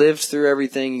lived through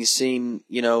everything. He's seen,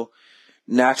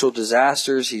 natural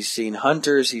disasters. He's seen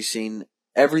hunters. He's seen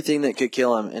everything that could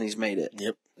kill him, and he's made it.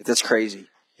 Yep. That's crazy.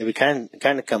 It kind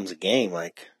of comes a game.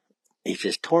 Like, he's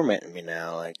just tormenting me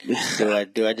now. Like,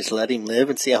 do I just let him live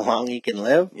and see how long he can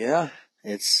live? Yeah.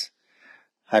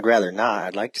 I'd rather not.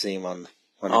 I'd like to see him on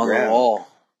the ground. The wall.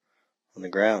 On the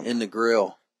ground. In the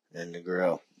grill.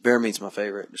 Bear meat's my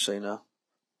favorite, just so you know.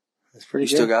 That's pretty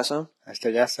good. You still got some? I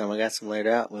still got some. I got some laid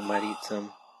out. We might eat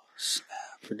some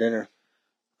for dinner.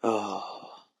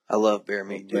 Oh, I love bear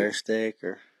meat, dude. Bear steak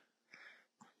or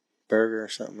burger or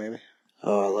something, maybe.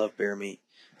 Oh, I love bear meat.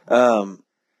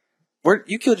 Where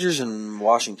you killed yours in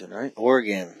Washington, right?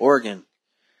 Oregon.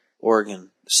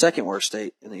 Second worst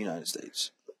state in the United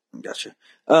States. Gotcha.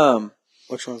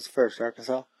 Which one's the first?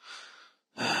 Arkansas?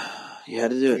 You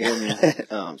had to do it, didn't you?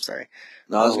 Oh, I'm sorry.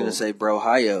 No, I was going to say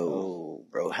Brohio. Oh,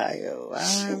 Brohio.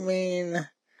 I mean,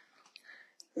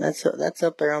 that's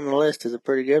up there on the list as a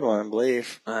pretty good one, I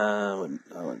believe. I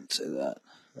wouldn't say that.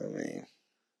 I mean,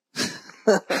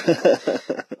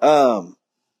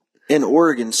 in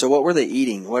Oregon. So what were they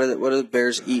eating? What do the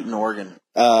bears eat in Oregon?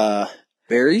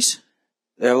 Berries.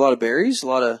 They have a lot of berries.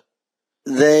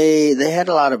 They had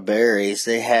a lot of berries.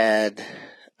 They had.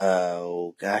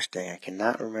 Oh gosh dang! I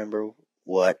cannot remember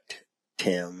what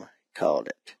Tim called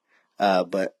it.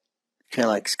 But kind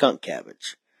of like skunk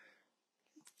cabbage.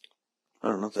 I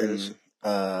don't know what that is.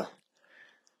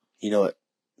 You know what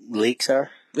leeks are?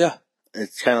 Yeah.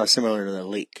 It's kind of similar to the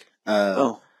leek.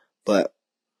 But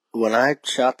when I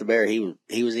shot the bear, he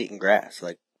was eating grass,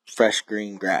 like fresh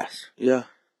green grass. Yeah.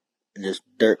 And just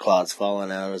dirt clods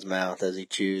falling out of his mouth as he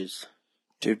chews.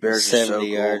 Dude, bears 70 are so cool.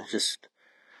 yards,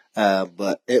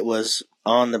 but it was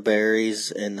on the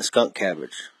berries and the skunk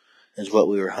cabbage is what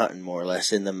we were hunting more or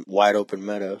less in the wide open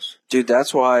meadows. Dude,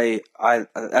 that's why I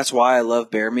love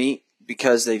bear meat,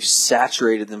 because they've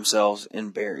saturated themselves in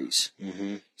berries.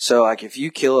 Mm-hmm. So, like, if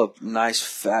you kill a nice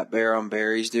fat bear on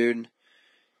berries, dude,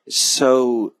 it's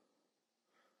so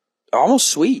almost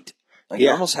sweet. Like, it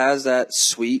almost has that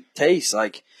sweet taste.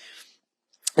 Like,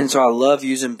 and so I love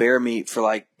using bear meat for,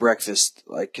 like, breakfast,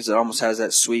 like, because it almost has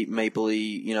that sweet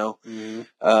mapley,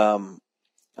 Mm-hmm.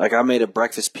 Like, I made a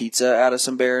breakfast pizza out of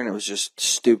some bear, and it was just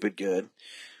stupid good.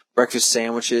 Breakfast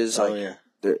sandwiches,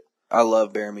 I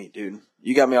love bear meat, dude.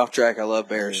 You got me off track. I love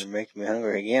bears. You're making me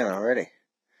hungry again already.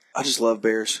 I just love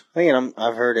bears. Well,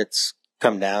 I've heard it's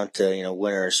come down to,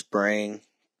 winter or spring,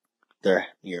 their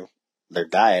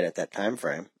diet at that time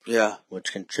frame. Yeah.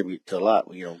 Which contribute to a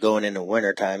lot. Going into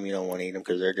winter time, you don't want to eat them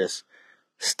because they're just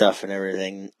stuffing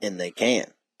everything in they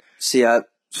can. See, I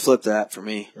flipped that for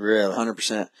me. Really?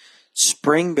 100%.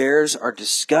 Spring bears are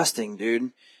disgusting,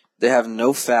 dude. They have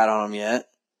no fat on them yet.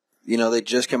 They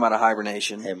just come out of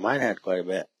hibernation. Hey, mine had quite a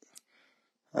bit.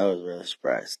 I was really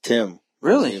surprised. Tim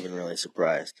really? was even really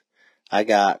surprised. I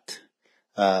got,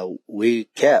 we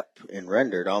kept and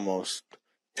rendered almost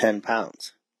 10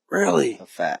 pounds. Really? Of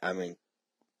fat. I mean,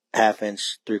 1/2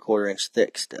 inch, 3/4 inch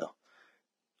thick still.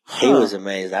 He was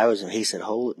amazed. He said,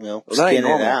 skin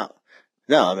it out.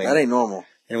 No, I mean. That ain't normal.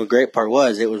 And the great part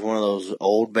was, it was one of those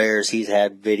old bears. He's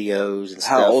had videos and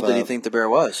stuff. How old did he think the bear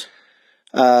was?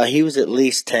 He was at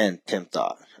least 10, Tim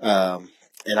thought.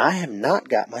 And I have not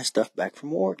got my stuff back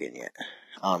from Oregon yet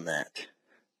on that.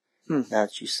 Now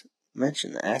that you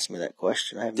asked me that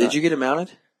question, Did you get it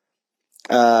mounted?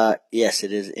 Yes,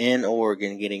 it is in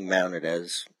Oregon, getting mounted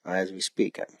as we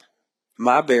speak.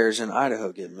 My bear's in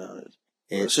Idaho getting mounted.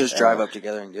 Let's just drive up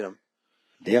together and get them.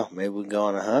 Deal. Maybe we can go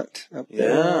on a hunt up Yeah.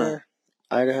 there.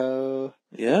 Idaho.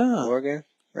 Yeah. Oregon.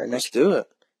 Right Let's next do it.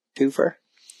 Twofer.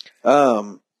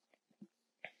 So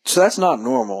that's not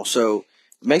normal. So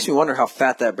it makes me wonder how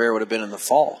fat that bear would have been in the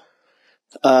fall.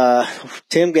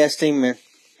 Tim guessed him.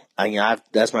 And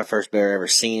that's my first bear I ever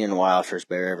seen in the wild. First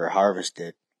bear I ever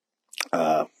harvested.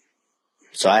 So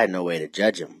I had no way to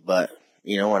judge him. But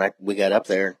when we got up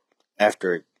there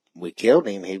after we killed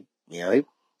him, he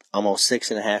almost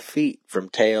 6.5 feet from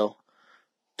tail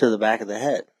to the back of the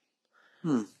head.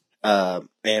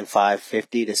 And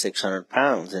 550 to 600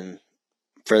 pounds. And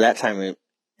for that time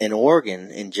in Oregon,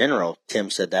 in general, Tim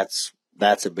said that's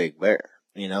a big bear.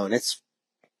 And it's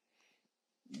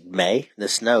May. The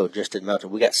snow just had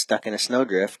melted. We got stuck in a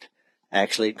snowdrift,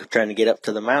 actually trying to get up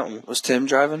to the mountain. Was Tim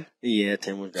driving? Yeah,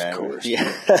 Tim was driving. Of course.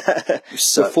 Yeah.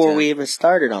 Before Tim. We even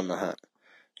started on the hunt,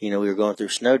 we were going through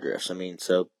snowdrifts.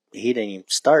 So he didn't even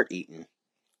start eating.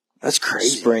 That's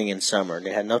crazy. Spring and summer.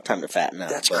 They had no time to fatten up.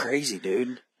 That's crazy,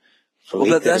 dude. So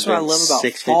that's what I love about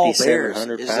fall bears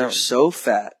is they're so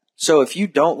fat. So if you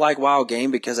don't like wild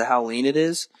game because of how lean it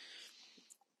is,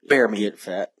 bear meat. Get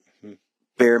fat.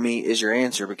 Bear meat is your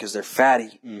answer because they're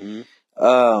fatty.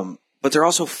 Mm-hmm. But they're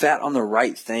also fat on the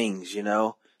right things,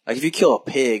 Like if you kill a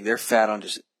pig, they're fat on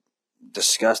just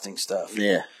disgusting stuff.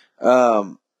 Yeah.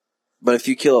 But if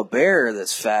you kill a bear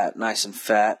that's fat, nice and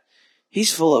fat,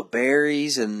 he's full of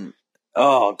berries and,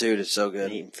 oh, dude, it's so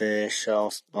good. Eating fish all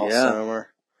summer.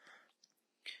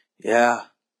 Yeah.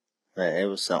 It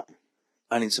was something.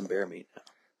 I need some bear meat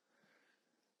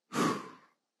now.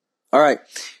 All right.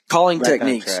 Calling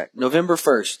techniques. November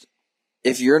 1st.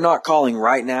 If you're not calling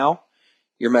right now,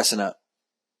 you're messing up.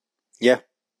 Yeah.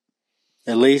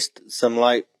 At least some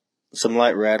light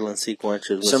rattling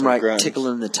sequences with some light grunts.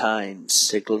 tickling the tines.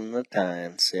 Tickling the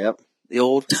tines, yep. The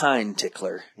old tine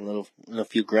tickler. A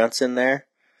few grunts in there.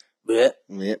 Bit.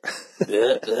 Yep.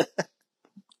 Bit.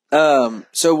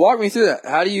 So walk me through that.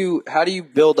 How do you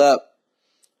build up?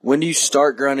 When do you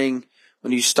start grunting?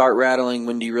 When do you start rattling?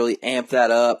 When do you really amp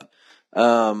that up?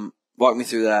 Walk me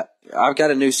through that. I've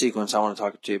got a new sequence I want to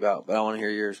talk to you about, but I want to hear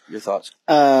your thoughts.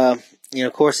 Of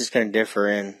course it's going to differ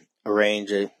in a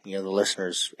range of, the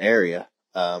listener's area.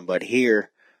 But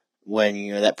here, when,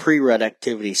 that pre-rut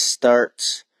activity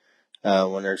starts,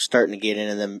 when they're starting to get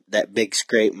into that big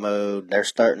scrape mode, they're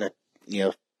starting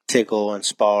to, tickle and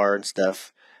spar and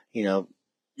stuff,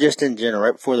 just in general,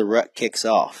 right before the rut kicks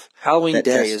off. Halloween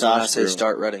day is when I say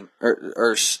start rutting,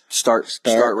 or start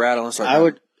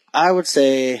rattling. I would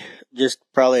say just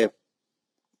probably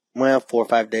 4 or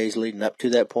 5 days leading up to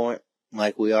that point,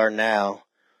 like we are now,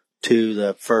 to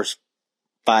the first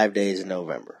 5 days of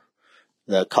November.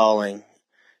 The calling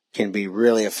can be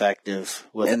really effective.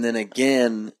 And then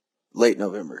again, late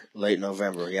November.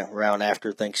 Yeah, around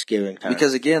after Thanksgiving time.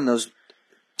 Because again,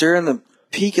 during the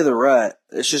peak of the rut,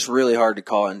 it's just really hard to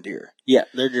call in deer. Yeah,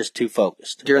 they're just too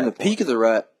focused. During the peak of the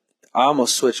rut, I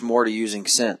almost switched more to using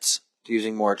scents, to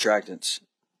using more attractants,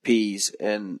 peas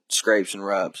and scrapes and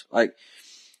rubs. Like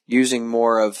using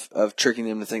more of tricking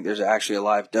them to think there's actually a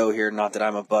live doe here, not that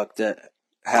I'm a buck that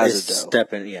has a doe.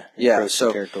 Stepping, yeah.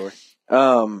 So territory.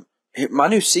 My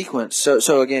new sequence.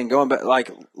 So again, going back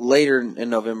like later in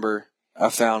November, I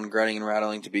found grunting and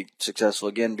rattling to be successful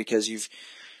again because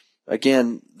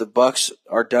the bucks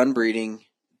are done breeding,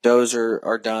 does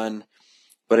are done,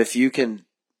 but if you can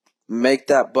make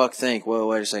that buck think, well,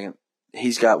 wait a second,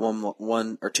 he's got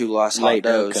one or two lost hot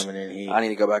does coming in. I need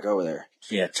to go back over there.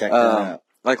 Yeah, check that out.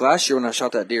 Like last year when I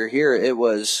shot that deer here, it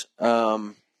was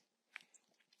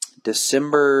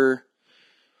December.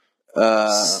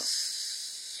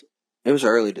 It was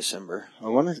early December. I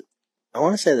want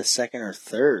to say the 2nd or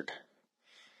 3rd.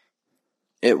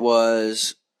 It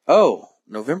was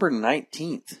November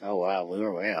 19th. Oh wow, we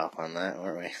were way off on that,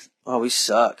 weren't we? Oh, we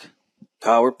suck.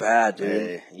 God, we're bad, dude.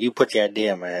 Hey, you put the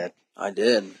idea in my head. I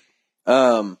did.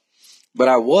 But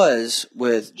I was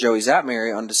with Joey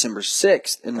Zapmary on December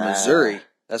 6th in Missouri.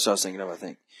 That's what I was thinking of, I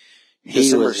think.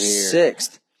 December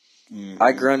 6th. Mm-hmm.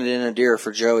 I grunted in a deer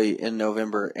for Joey in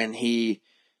November, and he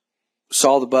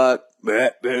saw the buck,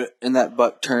 and that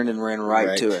buck turned and ran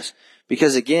right to us.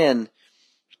 Because, again,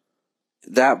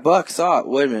 that buck thought,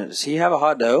 wait a minute, does he have a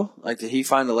hot doe? Like, did he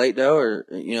find a late doe, or,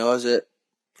 is it?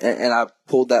 And I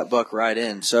pulled that buck right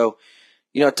in. So,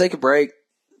 take a break,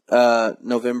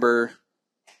 November,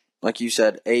 like you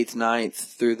said, 8th, 9th,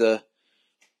 through the,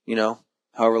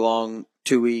 however long,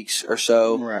 2 weeks or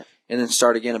so. Right. And then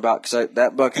start again because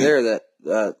that buck there,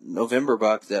 that November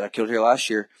buck that I killed here last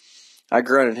year, I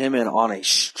grunted him in on a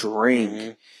string.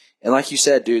 Mm-hmm. And like you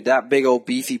said, dude, that big old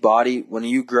beefy body, when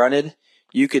you grunted,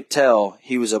 you could tell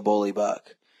he was a bully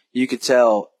buck. You could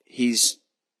tell he's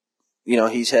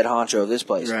head honcho of this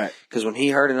place. Right. Because when he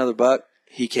heard another buck,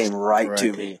 he came right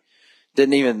to me.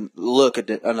 Didn't even look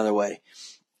another way.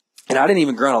 And I didn't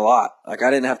even grunt a lot. Like,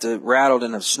 I didn't have to rattle,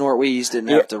 didn't have to snort wheeze, didn't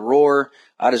have to roar.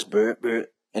 I just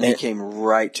and he came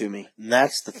right to me. And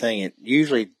that's the thing. It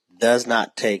usually does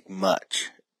not take much.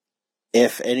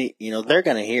 If any, they're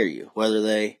going to hear you.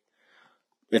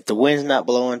 If the wind's not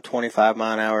blowing 25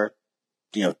 mile an hour,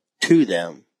 to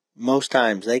them, most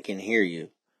times they can hear you.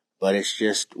 But it's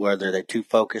just whether they're too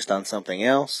focused on something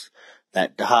else,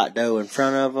 that hot doe in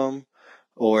front of them,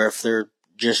 or if they're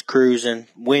just cruising,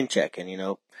 wind checking,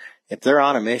 If they're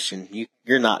on a mission,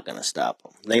 you're not going to stop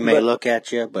them. They may look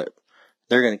at you, but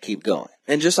they're going to keep going.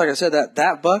 And just like I said,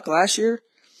 that buck last year,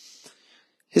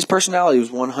 his personality was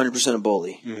 100% a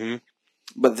bully. Mm-hmm.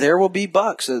 But there will be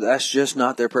bucks that's just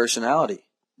not their personality.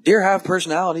 Deer have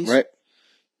personalities. Right.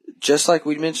 Just like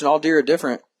we mentioned, all deer are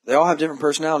different. They all have different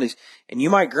personalities. And you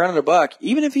might grunt at a buck,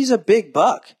 even if he's a big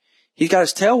buck. He's got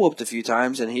his tail whooped a few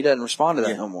times, and he doesn't respond to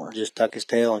that no more. Just tuck his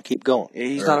tail and keep going.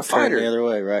 He's not a fighter. The other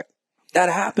way, right? That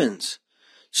happens.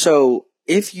 So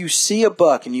if you see a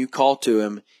buck and you call to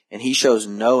him and he shows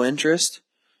no interest,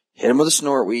 hit him with a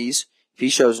snort wheeze. If he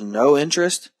shows no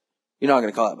interest, you're not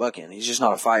going to call that buck in. He's just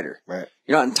not a fighter. Right.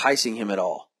 You're not enticing him at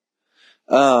all.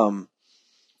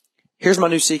 Here's my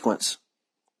new sequence.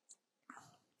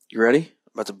 You ready?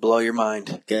 I'm about to blow your mind.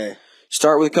 Okay.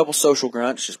 Start with a couple social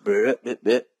grunts. Just bit, bit,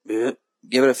 bit, bit.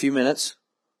 Give it a few minutes.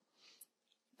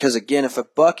 Because again, if a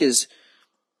buck is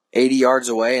 80 yards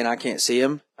away and I can't see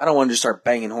him, I don't want to just start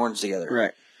banging horns together.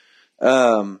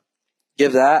 Right.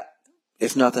 Give that.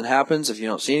 If nothing happens, if you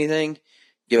don't see anything,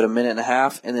 give it a minute and a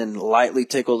half, and then lightly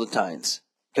tickle the tines.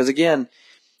 Because again,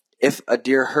 if a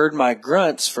deer heard my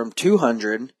grunts from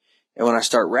 200, and when I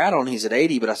start rattling, he's at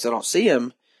 80, but I still don't see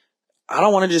him, I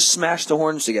don't want to just smash the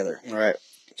horns together. Right.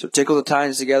 So tickle the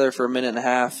tines together for a minute and a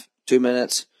half, 2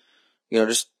 minutes.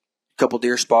 Just a couple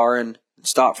deer sparring, and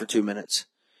stop for 2 minutes.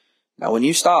 Now, when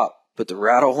you stop, put the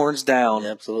rattle horns down.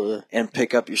 Yeah, absolutely. And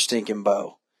pick up your stinking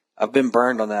bow. I've been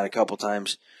burned on that a couple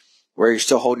times, where you're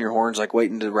still holding your horns, like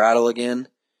waiting to rattle again,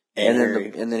 and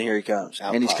then here he comes,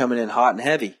 and he's coming in hot and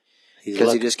heavy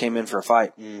because he just came in for a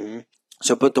fight. Mm-hmm.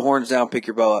 So put the horns down, pick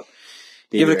your bow up,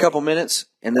 give it a couple minutes,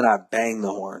 and then I bang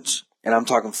the horns, and I'm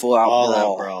talking full out brawl. All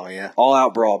out brawl, yeah. All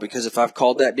out brawl, because if I've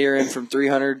called that deer in from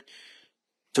 300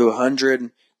 to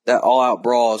 100. That all-out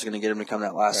brawl is going to get him to come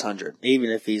that last 100.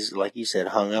 Even if he's, like you said,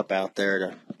 hung up out there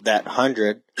to that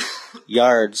 100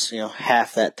 yards,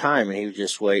 half that time, and he was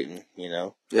just waiting,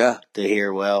 Yeah. to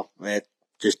hear,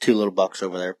 just two little bucks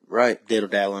over there, right,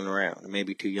 diddle-daddling around,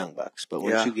 maybe two young bucks. But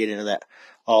once you get into that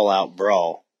all-out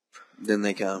brawl, then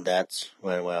they come. That's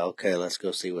when, okay, let's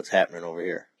go see what's happening over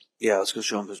here. Yeah, let's go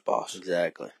show him who's boss.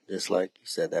 Exactly. Just like you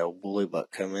said, that old bully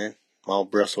buck come in, all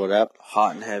bristled up.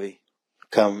 Hot and heavy.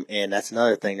 Come in. That's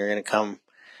another thing. They're going to come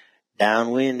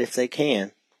downwind if they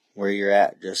can, where you're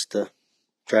at, just to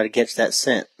try to catch that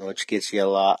scent, which gets you a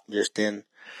lot. Just in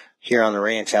here on the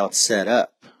ranch, how it's set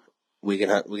up, we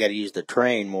got to use the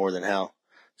terrain more than how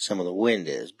some of the wind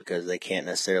is, because they can't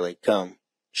necessarily come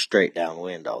straight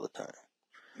downwind all the time.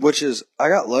 Which is, I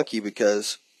got lucky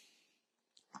because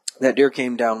that deer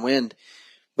came downwind,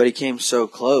 but he came so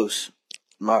close,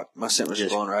 my scent was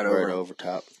just blowing right over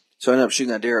top. So I ended up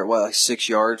shooting that deer at like 6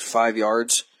 yards, 5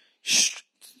 yards,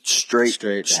 straight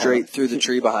through the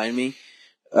tree behind me.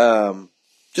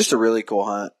 Just a really cool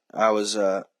hunt. That was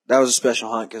a special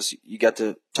hunt because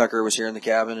Tucker was here in the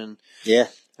cabin, and I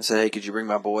said, hey, could you bring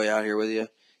my boy out here with you?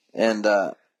 And,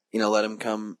 let him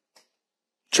come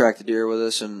track the deer with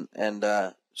us. And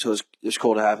so it was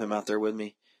cool to have him out there with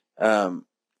me.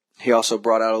 He also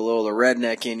brought out a little of the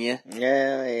redneck in you.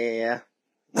 Yeah.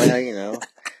 Well,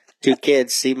 two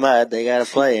kids see mud, they got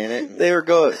to play in it. They were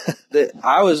going.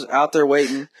 I was out there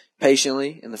waiting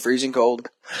patiently in the freezing cold,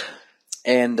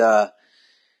 and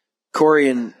Corey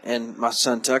and my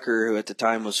son Tucker, who at the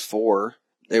time was 4,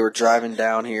 they were driving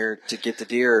down here to get the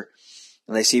deer,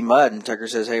 and they see mud, and Tucker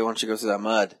says, "Hey, why don't you go through that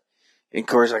mud?" And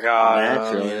Corey's like, "Oh,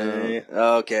 naturally,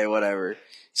 okay, whatever."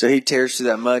 So he tears through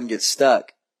that mud and gets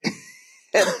stuck.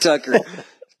 And Tucker,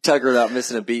 without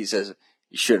missing a beat, says,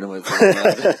 "You shouldn't have went through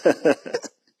the mud."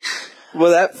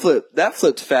 Well, that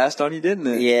flipped fast on you, didn't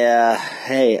it? Yeah.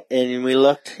 Hey, and we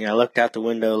looked, I looked out the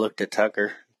window, looked at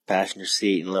Tucker, passenger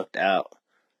seat, and looked out.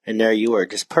 And there you were,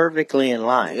 just perfectly in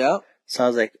line. Yeah. So I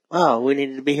was like, oh, we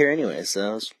needed to be here anyway.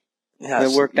 So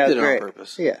it worked out great. On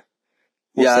purpose. Yeah.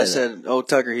 I said, oh,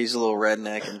 Tucker, he's a little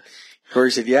redneck. And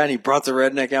Corey said, yeah, and he brought the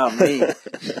redneck out in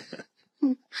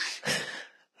me.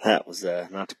 That was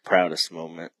not the proudest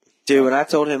moment. Dude, when I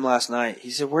told him last night, he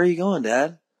said, where are you going,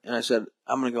 Dad? And I said,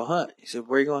 I'm going to go hunt. He said,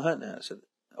 where are you going hunting at? I said,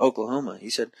 Oklahoma. He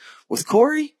said, with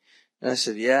Corey? And I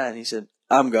said, yeah. And he said,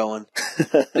 I'm going.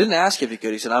 I didn't ask if he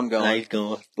could. He said, I'm going. Now he's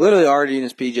going. Literally already in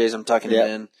his PJs. I'm tucking him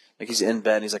in. Like he's in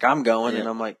bed. And he's like, I'm going. Yep. And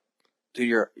I'm like, dude,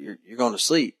 you're going to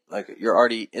sleep. Like you're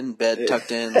already in bed,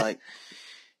 tucked in. Like,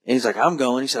 and he's like, I'm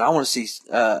going. He said, I want to see,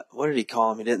 what did he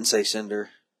call him? He didn't say Cinder.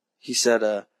 He said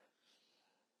the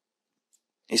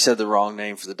wrong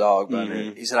name for the dog. But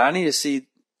he said, I need to see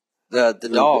the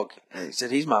dog. And he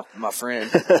said, he's my friend.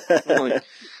 I'm like,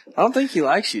 I don't think he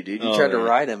likes you, dude. You tried to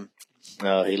ride him.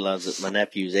 Oh, he loves it. My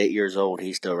nephew's 8 years old.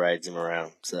 He still rides him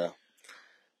around.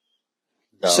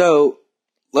 So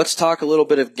let's talk a little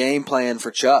bit of game plan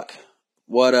for Chuck.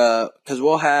 Because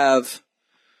we'll have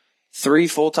 3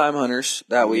 full-time hunters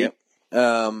that week.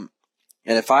 And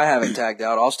if I haven't tagged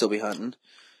out, I'll still be hunting.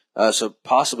 So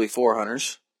possibly 4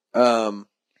 hunters.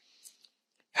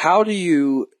 How do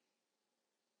you,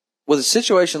 with a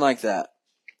situation like that,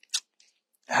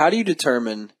 how do you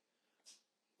determine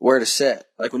where to sit?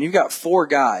 Like when you've got 4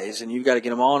 guys and you've got to get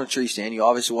them all on a tree stand, you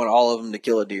obviously want all of them to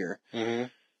kill a deer. Mm-hmm.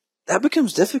 That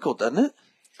becomes difficult, doesn't it?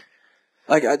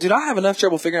 Like, dude, I have enough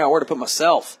trouble figuring out where to put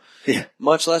myself,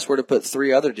 much less where to put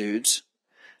 3 other dudes.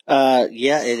 Yeah,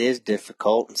 it is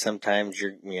difficult, and sometimes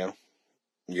you're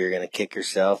gonna kick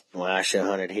yourself. Well, I should have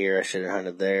hunted here. I should have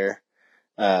hunted there.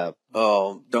 Dude,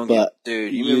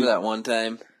 you remember that one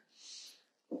time?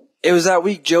 It was that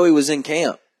week Joey was in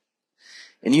camp,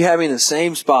 and you had me in the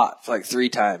same spot for like 3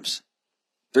 times.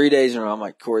 3 days in a row. I'm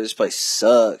like, Corey, this place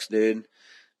sucks, dude.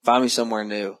 Find me somewhere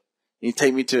new. You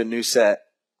take me to a new set,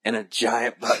 and a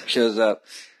giant buck shows up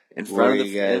in front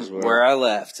of where I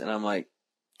left. And I'm like,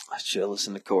 I should have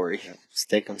listened to Corey.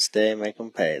 Stick 'em stay, make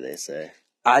 'em pay, they say.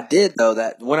 I did, though.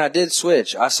 That when I did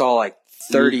switch, I saw like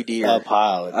 30 deer. A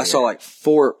pile of deer. I saw like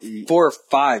four or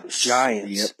 5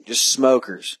 giants, just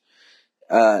smokers.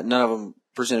 None of them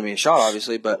presented me a shot,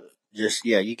 obviously, but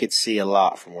you could see a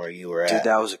lot from where you were at. Dude,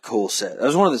 that was a cool set. That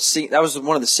was one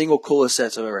of the single coolest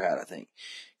sets I've ever had, I think.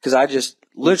 Because I just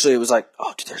literally it was like,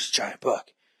 oh, dude, there's a giant buck.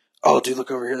 Oh, dude, look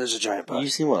over here, there's a giant buck. You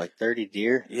seen like 30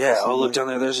 deer? Yeah. Oh, look down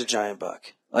there, there's a giant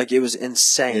buck. Like it was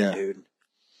insane, dude.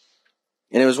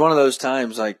 And it was one of those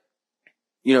times, like,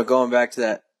 going back to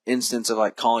that instance of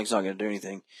like calling's not going to do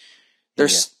anything.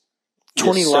 There's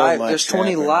 20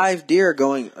 live deer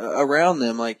going around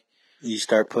them. Like you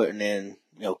start putting in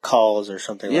calls or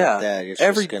something like that. It's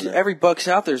every buck's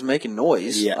out there is making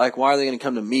noise. Yeah. Like why are they going to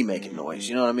come to me making noise?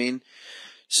 You know what I mean?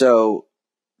 So,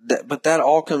 but that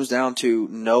all comes down to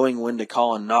knowing when to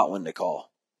call and not when to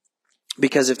call.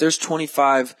 Because if there's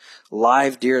 25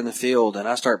 live deer in the field and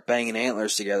I start banging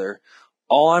antlers together,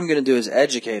 all I'm going to do is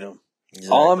educate them. Exactly.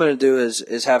 All I'm going to do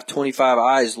is have 25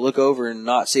 eyes look over and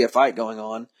not see a fight going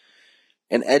on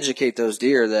and educate those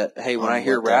deer that, hey, when I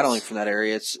hear rattling from that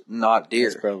area, it's not deer.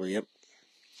 That's probably, yep.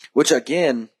 Which,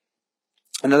 again,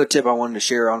 another tip I wanted to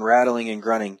share on rattling and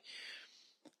grunting.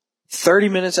 30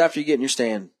 minutes after you get in your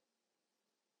stand,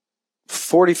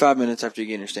 45 minutes after you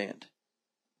get in your stand,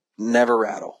 never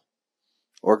rattle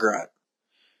or grunt.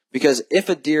 Because if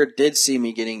a deer did see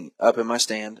me getting up in my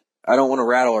stand, I don't want to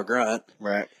rattle or grunt.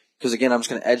 Right. Because, again, I'm just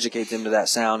going to educate them to that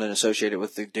sound and associate it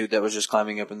with the dude that was just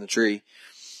climbing up in the tree.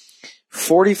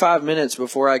 45 minutes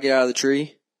before I get out of the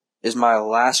tree is my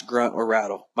last grunt or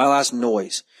rattle, my last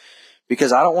noise.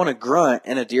 Because I don't want to grunt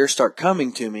and a deer start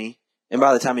coming to me, and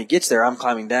by the time he gets there, I'm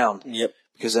climbing down. Yep.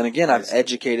 Because then again, I've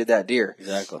educated that deer.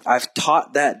 Exactly. I've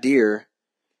taught that deer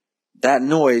that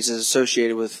noise is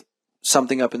associated with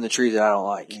something up in the tree that I don't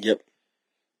like. Yep.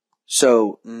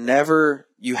 So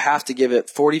you have to give it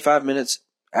 45 minutes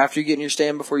after you get in your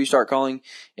stand before you start calling,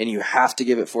 and you have to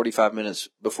give it 45 minutes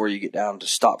before you get down to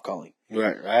stop calling.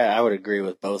 Right. I would agree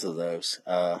with both of those.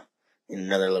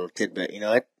 Another little tidbit,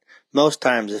 most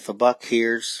times if a buck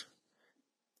hears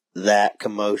that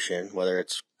commotion, whether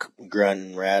it's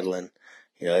grunting, rattling,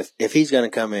 if he's going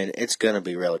to come in, it's going to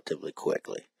be relatively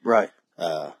quickly. Right.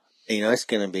 It's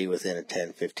going to be within a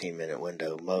 10, 15-minute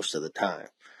window most of the time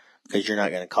because you're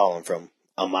not going to call him from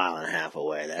a mile and a half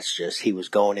away. That's just he was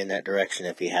going in that direction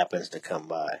if he happens to come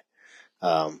by.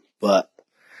 But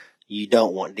you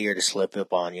don't want deer to slip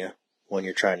up on you when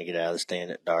you're trying to get out of the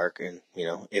stand at dark. And,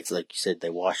 if, like you said, they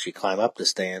watch you climb up the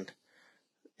stand,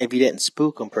 if you didn't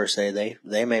spook them per se,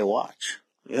 they may watch.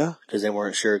 Yeah. Because they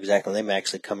weren't sure exactly. They may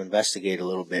actually come investigate a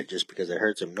little bit just because they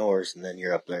heard some noise, and then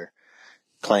you're up there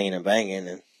clanging and banging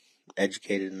and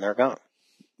educated and they're gone.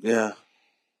 Yeah.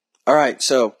 All right.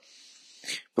 So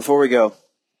before we go,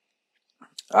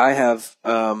 I have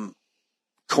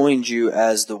coined you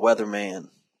as the weatherman.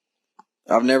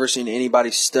 I've never seen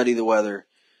anybody study the weather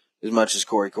as much as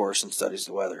Corey Corson studies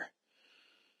the weather.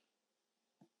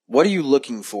 What are you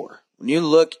looking for? When you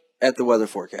look at the weather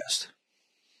forecast,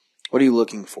 what are you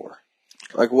looking for?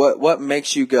 Like, what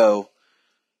makes you go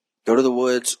to the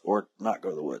woods or not go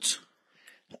to the woods?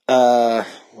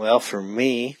 Well, for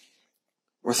me,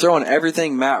 we're throwing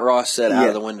everything Matt Ross said out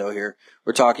of the window here.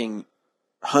 We're talking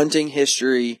hunting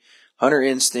history, hunter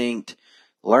instinct,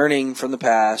 learning from the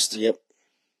past. Yep.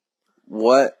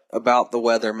 What about the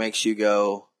weather makes you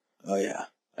go, oh yeah,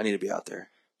 I need to be out there?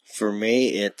 For me,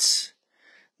 it's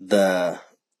the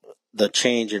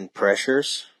change in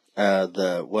pressures.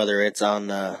 Whether it's on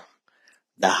the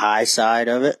high side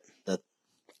of it,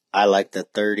 I like the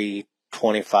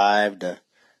 30-25 to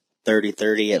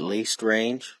 30-30 at least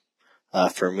range.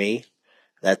 For me,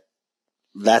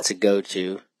 that's a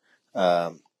go-to.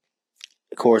 Of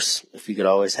course, if you could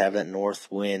always have that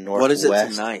north wind, northwest. What is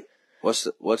it tonight?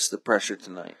 What's the pressure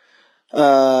tonight?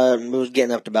 It was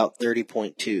getting up to about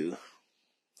 30.2.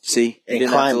 See,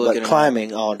 and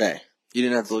climbing all day. You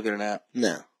didn't have to look at an app.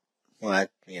 No. Well,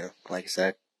 like I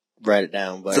said, write it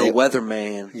down. But the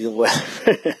weatherman.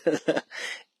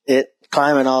 It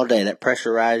climbing all day. That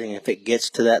pressure rising. If it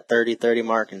gets to that 30-30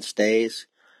 mark and stays,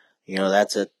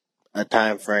 that's a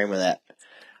time frame of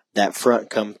that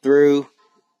front come through,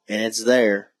 and it's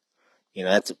there.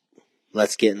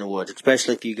 Let's get in the woods,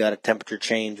 especially if you got a temperature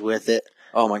change with it.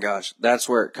 Oh my gosh, that's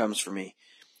where it comes for me.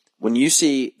 When you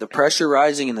see the pressure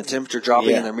rising and the temperature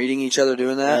dropping and they're meeting each other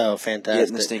doing that, oh, fantastic. Get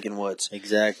in the stinking woods.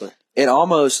 Exactly.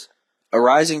 A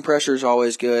rising pressure is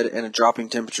always good and a dropping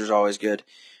temperature is always good.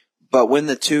 But when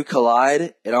the two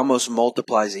collide, it almost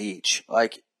multiplies each.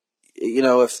 Like,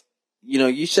 if,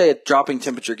 you say a dropping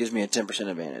temperature gives me a 10%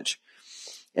 advantage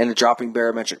and a dropping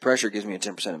barometric pressure gives me a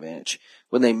 10% advantage.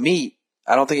 When they meet,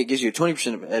 I don't think it gives you a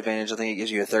 20% advantage. I think it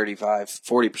gives you a 35,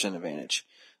 40% advantage.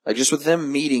 Like, just with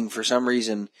them meeting, for some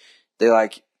reason, they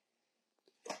that's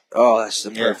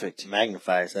the perfect.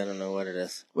 Magnifies. I don't know what it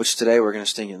is. Which today we're going to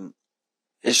stink in.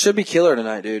 It should be killer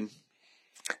tonight, dude.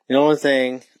 The only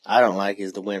thing I don't like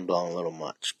is the wind blowing a little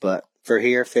much. But for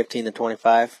here, 15 to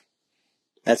 25,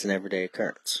 that's an everyday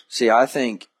occurrence. See, I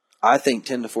think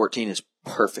 10 to 14 is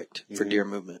perfect for deer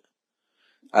movement.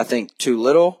 I think too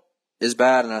little is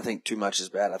bad, and I think too much is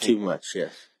bad. I think too much,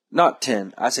 yes. Not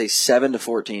 10. I say 7 to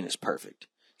 14 is perfect.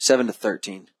 7 to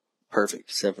 13,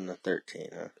 perfect. 7 to 13,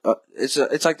 huh?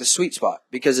 It's like the sweet spot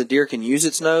because a deer can use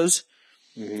its nose.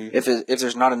 Mm-hmm. If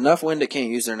there's not enough wind, it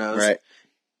can't use their nose. Right.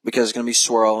 Because it's going to be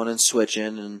swirling and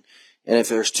switching, and if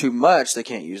there's too much, they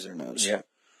can't use their nose. Yeah.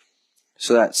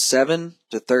 So that 7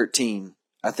 to 13,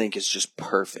 I think, is just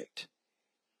perfect.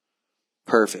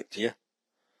 Perfect. Yeah.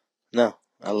 No,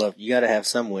 you got to have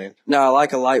some wind. Now, I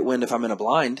like a light wind if I'm in a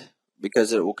blind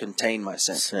because it will contain my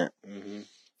scent. Mm-hmm.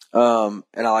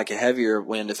 And I like a heavier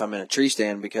wind if I'm in a tree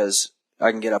stand because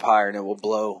I can get up higher and it will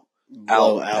blow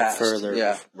out further.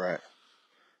 Yeah. Right.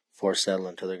 Before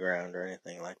settling to the ground or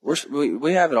anything like that.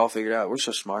 We have it all figured out. We're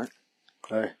so smart.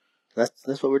 Right.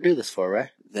 That's what we do this for, right?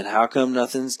 Then how come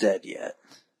nothing's dead yet?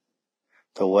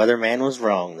 The weatherman was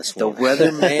wrong this morning. The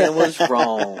weatherman was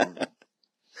wrong.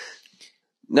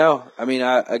 No, I mean,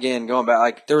 again, going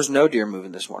back, there was no deer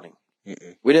moving this morning.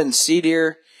 Mm-mm. We didn't see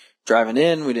deer driving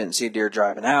in. We didn't see deer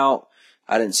driving out.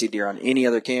 I didn't see deer on any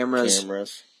other cameras.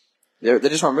 They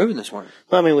just weren't moving this morning.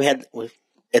 Well, I mean,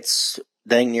 it's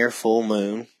dang near full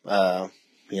moon.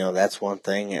 That's one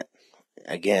thing.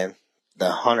 Again,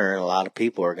 the hunter and a lot of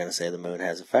people are going to say the moon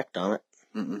has effect on it.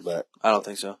 Mm-mm. But I don't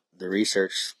think so. The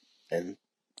research and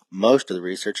most of the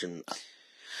research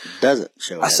doesn't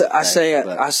show. I say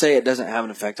it doesn't have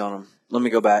an effect on them. Let me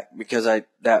go back because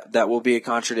that will be a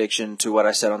contradiction to what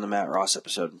I said on the Matt Ross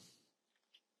episode.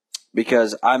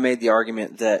 Because I made the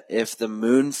argument that if the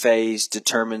moon phase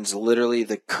determines literally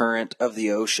the current of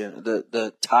the ocean,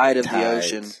 the tide of the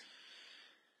ocean,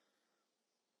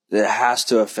 that has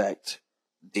to affect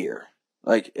deer.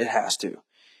 Like, it has to.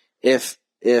 If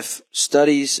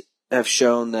studies have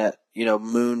shown that,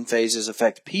 moon phases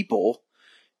affect people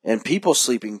and people's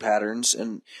sleeping patterns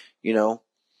and,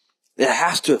 it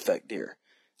has to affect deer.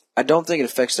 I don't think it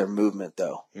affects their movement,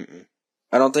 though. Mm-mm.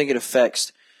 I don't think it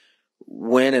affects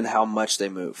when and how much they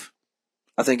move.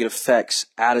 I think it affects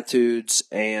attitudes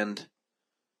and,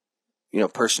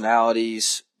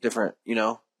 personalities, different,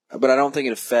 but I don't think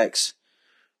it affects,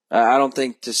 I don't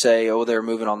think to say, oh, they're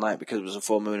moving all night because it was a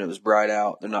full moon, it was bright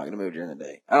out, they're not going to move during the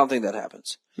day. I don't think that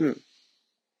happens.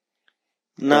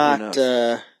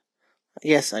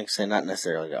 Yes, I can say not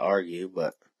necessarily to argue,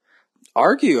 but.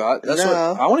 Argue? That's what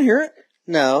I want to hear it.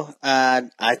 No,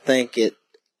 I think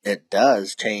it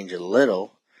does change a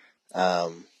little.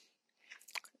 Now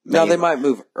they might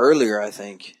move earlier, I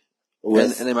think,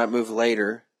 with, and they might move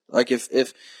later. Like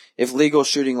if legal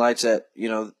shooting lights at,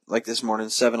 like this morning,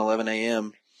 7:11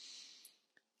 a.m.,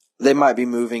 they might be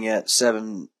moving at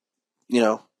 7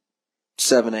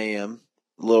 a.m.,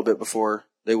 a little bit before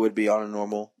they would be on a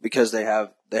normal, because they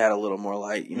had a little more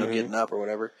light, getting up or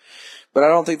whatever. But I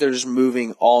don't think they're just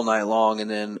moving all night long and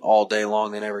then all day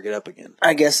long they never get up again.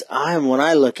 I guess when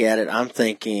I look at it, I'm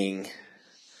thinking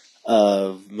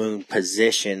of moon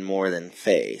position more than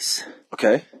face.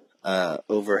 Okay.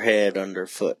 Overhead,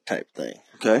 underfoot type thing.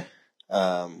 Okay.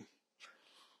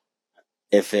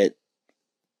 If it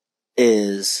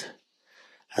is,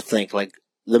 I think, like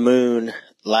the moon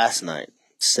last night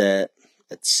set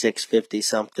at 6:50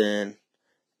 something,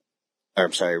 or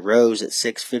I'm sorry, rose at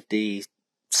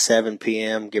 6:57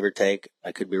 p.m., give or take.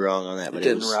 I could be wrong on that, but it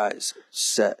didn't rise.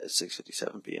 Set at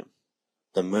 6:57 p.m.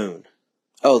 The moon.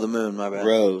 Oh, the moon, my bad.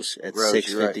 Rose at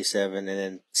 6:57 right. and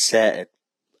then set at,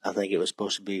 I think it was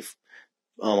supposed to be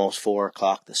almost 4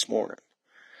 o'clock this morning.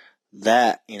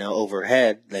 That,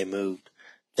 overhead,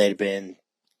 they'd been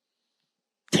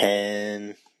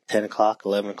 10 o'clock,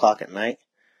 11 o'clock at night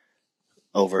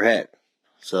overhead.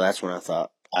 So that's when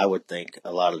I would think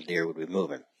a lot of deer would be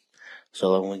moving.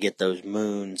 So when we get those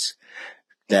moons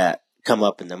that come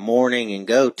up in the morning and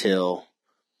go till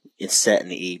it's set in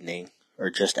the evening or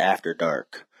just after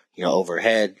dark,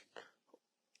 overhead,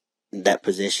 that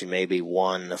position may be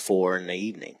 1 to 4 in the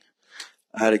evening.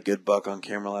 I had a good buck on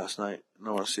camera last night, and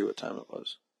I want to see what time it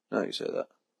was. Now you say that.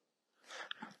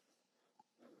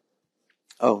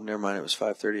 Oh, never mind. It was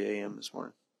 5:30 a.m. this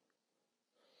morning.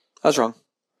 I was wrong.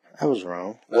 I was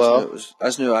wrong. I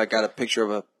just knew I got a picture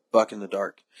of a buck in the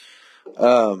dark.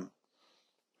 I'm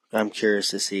curious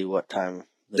to see what time.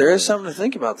 There is something to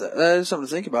think about. That is something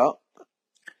to think about.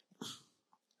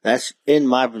 That's in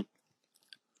my.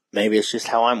 Maybe it's just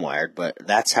how I'm wired, but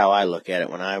that's how I look at it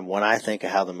when I think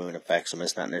of how the moon affects them.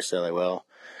 It's not necessarily,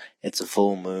 it's a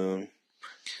full moon,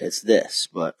 it's this,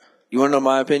 but. You want to know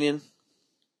my opinion?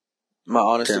 My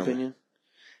honest opinion?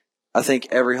 I think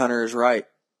every hunter is right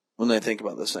when they think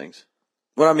about those things.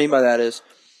 What I mean by that is,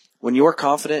 when you're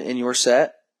confident in your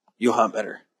set, you'll hunt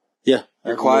better. Yeah.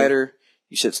 You're quieter,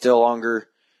 you sit still longer,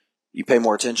 you pay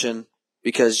more attention,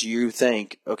 because you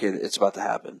think, okay, it's about to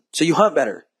happen. So you hunt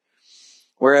better.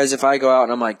 Whereas if I go out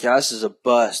and I'm like, yeah, this is a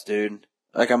bust, dude.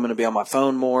 Like, I'm going to be on my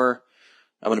phone more.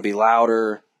 I'm going to be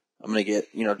louder. I'm going to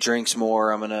get, drinks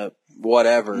more. I'm going to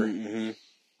whatever.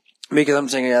 Mm-hmm. Because I'm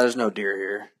saying, yeah, there's no deer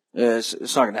here.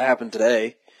 It's not going to happen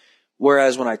today.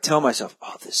 Whereas when I tell myself,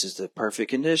 oh, this is the perfect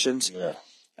conditions. Yeah.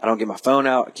 I don't get my phone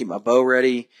out. I keep my bow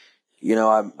ready.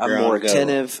 I'm more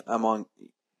attentive.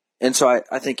 And so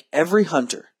I think every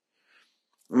hunter,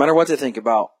 no matter what they think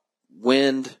about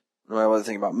wind, no matter what they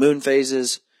think about moon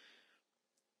phases,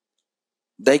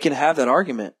 they can have that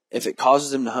argument. If it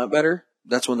causes them to hunt better,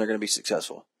 that's when they're going to be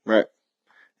successful. Right.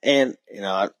 And,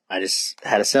 I just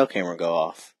had a cell camera go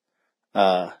off.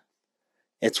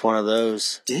 It's one of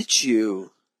those. Did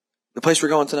you? The place we're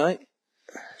going tonight?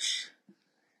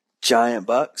 Giant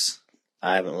bucks?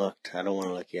 I haven't looked. I don't want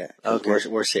to look yet. Okay.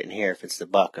 We're sitting here. If it's the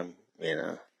buck, I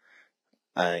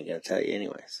ain't going to tell you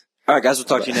anyways. All right, guys, we'll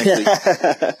talk to you next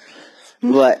week.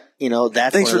 But,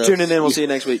 that's Thanks for tuning in. We'll see you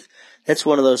next week. That's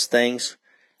one of those things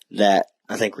that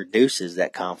I think reduces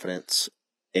that confidence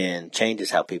and changes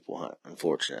how people hunt,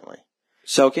 unfortunately.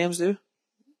 Cell cams do?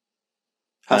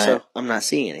 How so? I'm not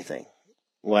seeing anything.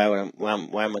 Why am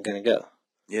I going to go?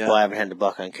 Yeah. Well, I haven't had the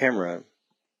buck on camera.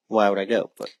 Why would I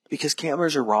go? But because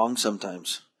cameras are wrong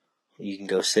sometimes. You can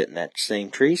go sit in that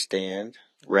same tree stand,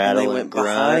 rattle and grunt.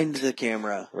 They went behind the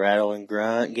camera. Rattle and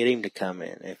grunt, get him to come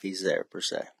in if he's there, per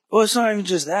se. Well, it's not even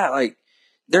just that. Like,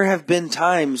 there have been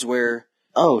times where,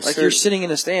 you're sitting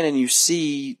in a stand and you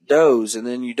see does, and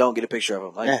then you don't get a picture of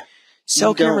them. Like,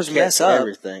 cell cameras mess up.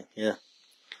 Everything, yeah.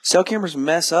 Cell cameras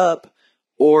mess up,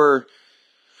 or,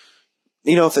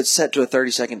 if it's set to a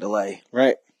 30-second delay.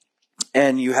 Right.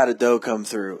 And you had a doe come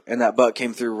through, and that buck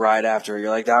came through right after. You're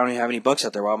like, I don't even have any bucks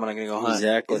out there. Why am I going to go hunt?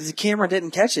 Exactly. The camera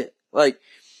didn't catch it. Like,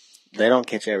 they don't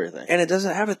catch everything. And it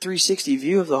doesn't have a 360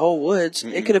 view of the whole woods.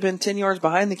 Mm-mm. It could have been 10 yards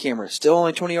behind the camera. Still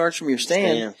only 20 yards from your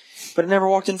stand. But it never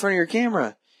walked in front of your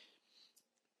camera.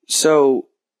 So,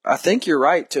 I think you're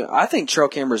right, too. I think trail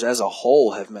cameras as a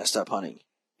whole have messed up hunting.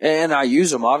 And I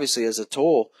use them, obviously, as a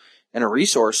tool and a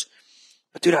resource.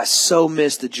 But, dude, I so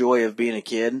miss the joy of being a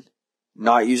kid,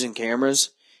 not using cameras,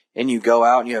 and you go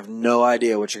out and you have no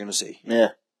idea what you're going to see. Yeah.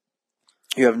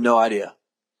 You have no idea.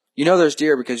 You know there's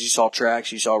deer because you saw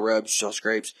tracks, you saw rubs, you saw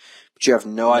scrapes, but you have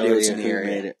no idea what's in the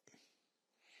area.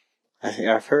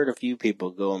 I've heard a few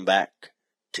people going back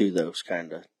to those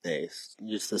kind of days.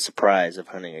 Just the surprise of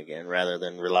hunting again, rather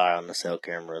than rely on the cell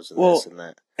cameras and this and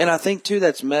that. And I think too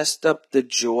that's messed up the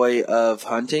joy of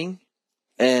hunting,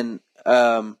 and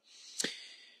kind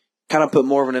of put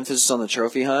more of an emphasis on the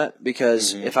trophy hunt,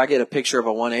 because if I get a picture of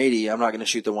a 180, I'm not going to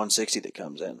shoot the 160 that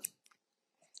comes in.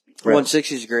 Right.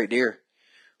 160 is a great deer.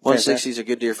 160 is a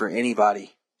good deer for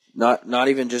anybody. Not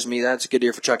even just me. That's a good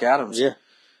deer for Chuck Adams. Yeah.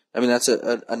 I mean, that's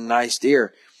a nice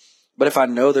deer. But if I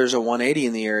know there's a 180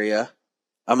 in the area,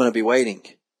 I'm going to be waiting.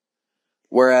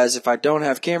 Whereas if I don't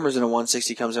have cameras and a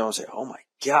 160 comes in, I'll say, oh my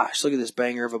gosh, look at this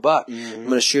banger of a buck. I'm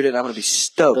going to shoot it and I'm going to be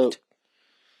stoked.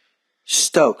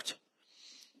 Stoked.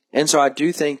 And so I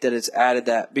do think that it's added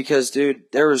that, because, dude,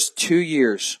 there was 2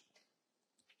 years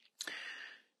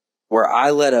where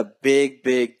I let a big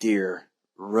deer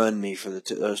run me for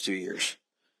those 2 years.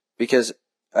 Because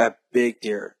a big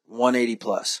deer, 180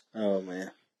 plus. Oh,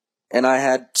 man. And I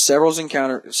had several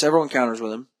encounters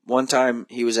with him. One time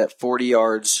he was at 40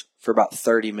 yards for about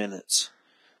 30 minutes.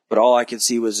 But all I could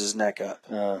see was his neck up.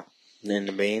 In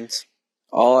the beans?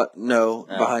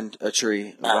 Behind a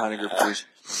tree, behind a group of trees.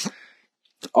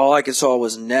 All I could saw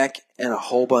was neck and a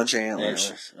whole bunch of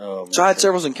antlers. Oh, so I had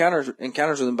several encounters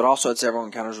with him, but also had several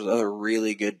encounters with other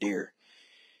really good deer.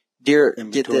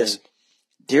 Get this.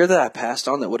 Deer that I passed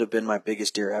on that would have been my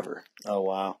biggest deer ever. Oh,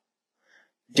 wow.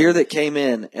 Deer that came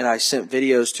in, and I sent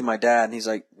videos to my dad, and he's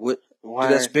like, "What?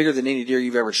 Dude, that's bigger than any deer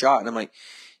you've ever shot." And I'm like,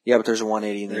 "Yeah, but there's a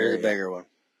 180 in the area. There's a bigger one."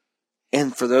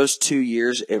 And for those 2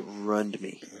 years, it ruined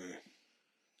me.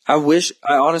 I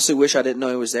honestly wish I didn't know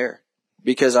he was there,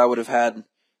 because I would have had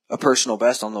a personal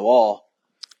best on the wall.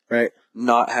 Right.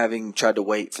 Not having tried to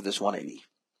wait for this 180.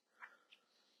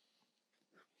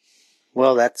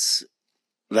 Well, that's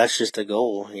just a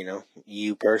goal,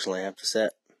 you personally have to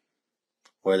set.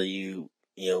 Whether you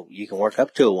can work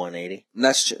up to a 180. And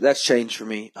that's changed for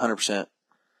me 100%.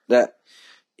 That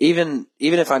even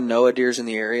if I know a deer's in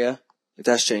the area,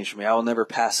 that's changed for me. I will never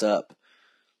pass up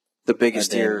the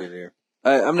biggest deer.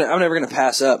 I'm never going to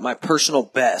pass up my personal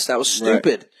best. That was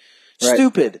stupid. Right.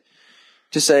 Stupid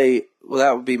to say, well,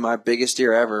 that would be my biggest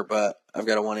deer ever, but I've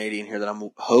got a 180 in here that I'm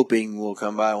hoping will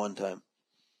come by one time.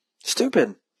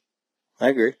 Stupid. I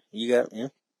agree.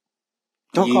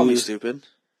 Don't call me stupid.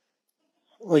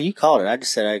 Well, you called it. I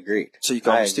just said I agreed. So you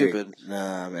called me stupid? No,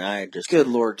 I mean, I just... Good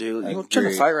Lord, dude. You want to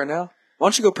try to fight right now? Why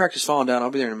don't you go practice falling down?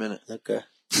 I'll be there in a minute. Okay.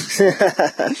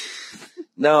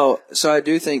 No, so I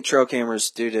do think trail cameras,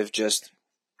 dude, have just...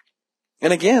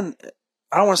 And again,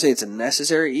 I don't want to say it's a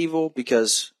necessary evil,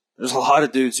 because there's a lot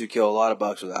of dudes who kill a lot of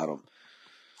bucks without them.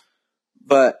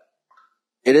 But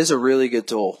it is a really good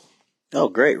tool. Oh,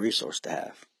 great resource to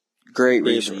have. Great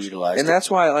resource. And that's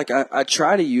why I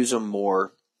try to use them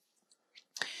more.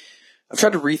 I've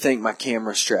tried to rethink my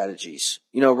camera strategies.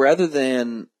 Rather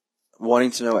than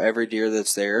wanting to know every deer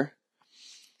that's there,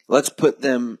 let's put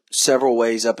them several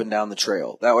ways up and down the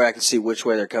trail. That way I can see which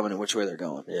way they're coming and which way they're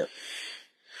going.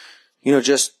 Yeah.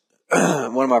 Just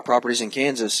one of my properties in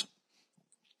Kansas,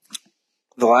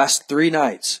 the last 3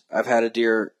 nights I've had a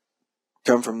deer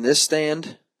come from this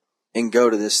stand and go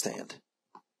to this stand.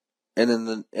 And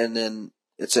then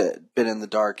it's been in the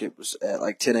dark. It was at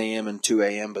like 10 a.m. and 2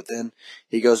 a.m., but then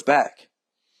he goes back.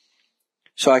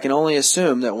 So I can only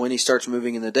assume that when he starts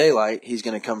moving in the daylight, he's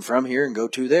going to come from here and go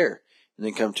to there, and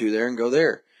then come to there and go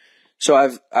there. So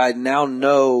I now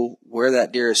know where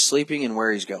that deer is sleeping and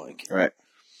where he's going. Right.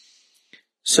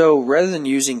 So rather than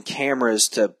using cameras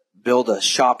to build a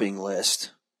shopping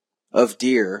list of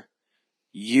deer,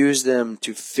 use them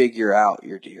to figure out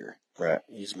your deer. Right.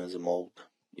 Use them as a mold.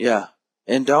 Yeah.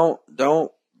 And don't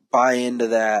buy into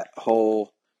that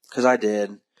whole, because I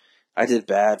did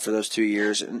bad for those 2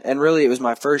 years. And really it was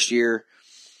my first year,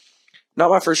 not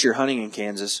my first year hunting in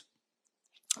Kansas,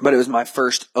 but it was my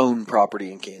first own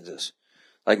property in Kansas.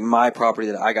 Like my property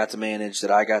that I got to manage,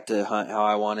 that I got to hunt how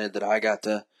I wanted, that I got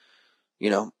to,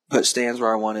 put stands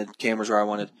where I wanted, cameras where I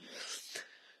wanted.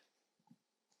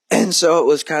 And so it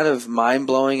was kind of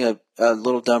mind-blowing, a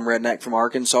little dumb redneck from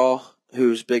Arkansas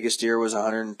whose biggest deer was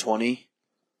 120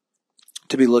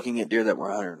 to be looking at deer that were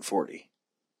 140.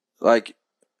 Like,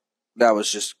 that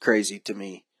was just crazy to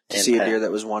me to see a deer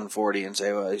that was 140 and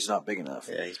say, well, he's not big enough.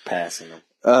 Yeah, he's passing him.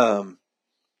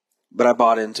 But I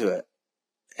bought into it.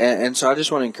 And so I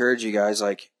just want to encourage you guys,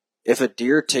 like, if a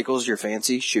deer tickles your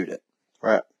fancy, shoot it.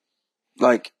 Right.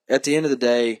 Like, at the end of the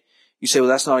day, you say, well,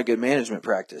 that's not a good management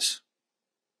practice.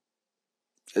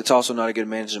 It's also not a good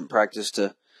management practice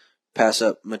to pass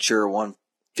up mature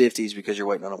 150s because you're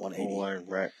waiting on a 180.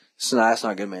 Right. So that's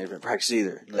not good management practice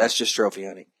either. No. That's just trophy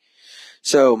hunting.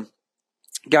 So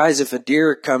Guys, if a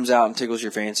deer comes out and tickles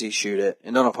your fancy, shoot it.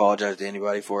 And don't apologize to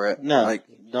anybody for it. No,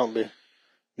 don't be.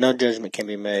 No judgment can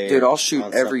be made. Dude, I'll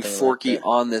shoot every something forky like that.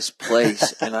 on this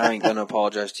place, and I ain't going to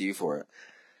apologize to you for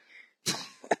it.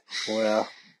 Well,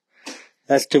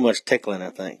 that's too much tickling, I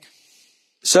think.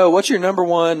 So what's your number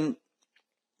one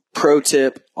pro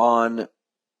tip on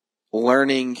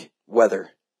learning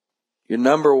weather? Your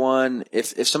number one,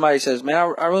 if somebody says,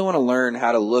 man, I really want to learn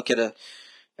how to look at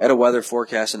a weather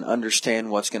forecast and understand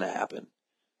what's going to happen.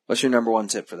 What's your number one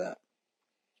tip for that?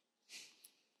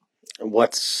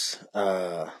 What's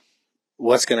going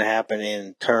to happen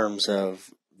in terms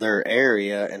of their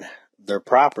area and their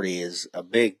property is a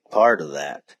big part of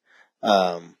that,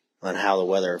 on how the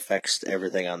weather affects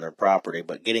everything on their property.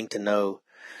 But getting to know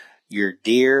your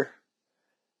deer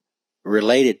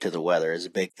related to the weather is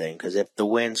a big thing, because if the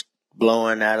wind's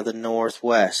blowing out of the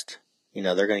northwest,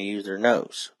 they're going to use their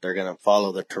nose. They're going to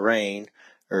follow the terrain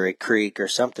or a creek or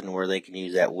something where they can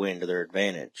use that wind to their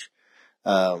advantage.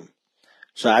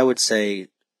 So I would say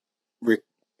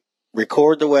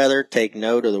record the weather, take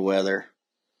note of the weather,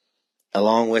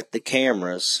 along with the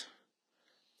cameras,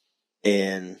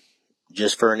 and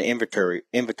just for an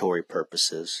inventory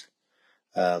purposes,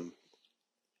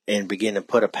 and begin to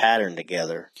put a pattern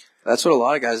together. That's what a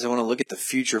lot of guys, they want to look at the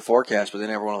future forecast, but they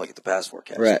never want to look at the past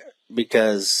forecast. Right,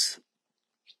 because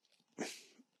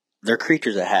they're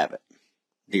creatures of habit.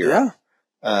 Deer.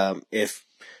 Yeah. If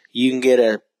you can get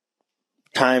a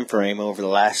time frame over the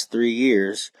last 3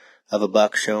 years of a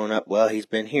buck showing up, well, he's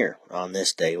been here on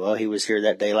this day. Well, he was here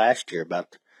that day last year,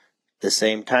 about the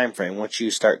same time frame. Once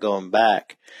you start going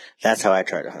back, that's how I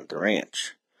try to hunt the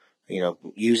ranch.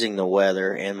 Using the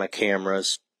weather and my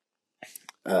cameras,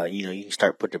 you can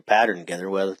start putting a pattern together.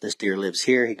 Well, if this deer lives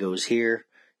here, he goes here,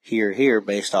 here,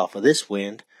 based off of this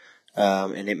wind.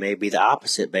 And it may be the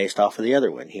opposite based off of the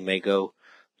other wind. He may go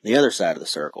the other side of the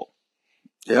circle.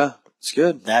 Yeah, it's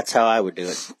good. That's how I would do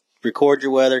it. Record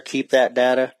your weather, keep that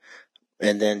data,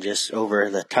 and then just over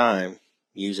the time,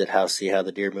 use it see how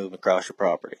the deer move across your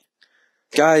property.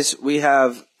 Guys, we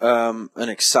have an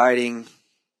exciting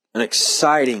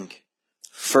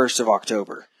 1st of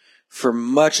October for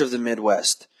much of the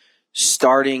Midwest.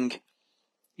 Starting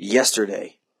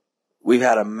yesterday, we've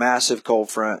had a massive cold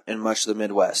front in much of the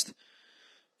Midwest.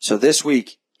 So this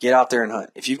week, get out there and hunt.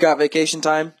 If you've got vacation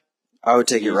time, I would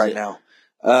take it right now.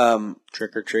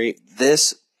 Trick or treat.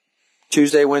 This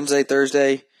Tuesday, Wednesday,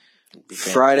 Thursday,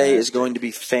 Friday is going to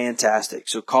be fantastic.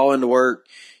 So call into work,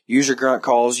 use your grunt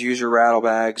calls, use your rattle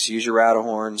bags, use your rattle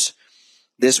horns.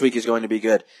 This week is going to be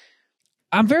good.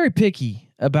 I'm very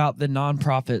picky about the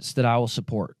nonprofits that I will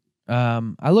support.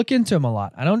 I look into them a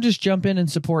lot. I don't just jump in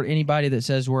and support anybody that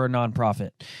says we're a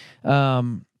nonprofit.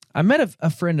 I met a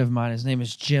friend of mine. His name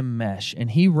is Jim Mesh, and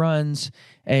he runs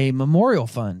a memorial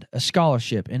fund, a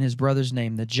scholarship in his brother's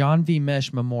name, the John V.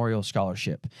 Mesh Memorial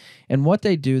Scholarship. And what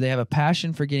they do, they have a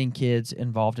passion for getting kids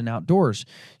involved in outdoors.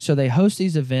 So they host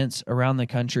these events around the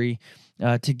country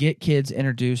to get kids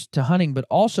introduced to hunting, but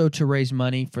also to raise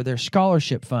money for their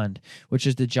scholarship fund, which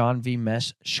is the John V.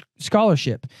 Mesh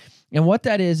Scholarship. And what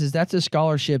that is that's a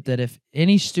scholarship that if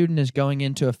any student is going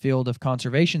into a field of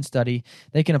conservation study,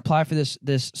 they can apply for this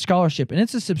scholarship. And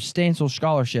it's a substantial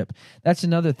scholarship. That's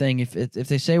another thing. If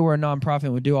they say we're a nonprofit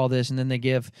and we do all this and then they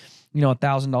give,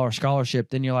 $1,000 scholarship,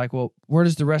 then you're like, well, where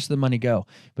does the rest of the money go?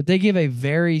 But they give a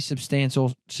very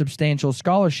substantial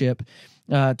scholarship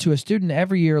to a student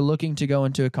every year looking to go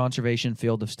into a conservation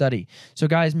field of study. So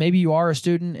guys, maybe you are a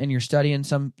student and you're studying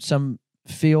some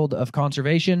field of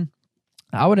conservation.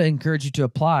 I would encourage you to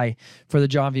apply for the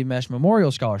John V. Mesh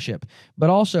Memorial Scholarship. But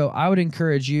also, I would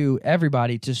encourage you,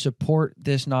 everybody, to support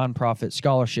this nonprofit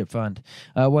scholarship fund,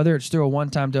 whether it's through a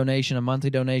one-time donation, a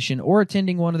monthly donation, or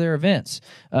attending one of their events,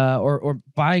 or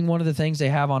buying one of the things they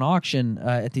have on auction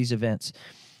at these events.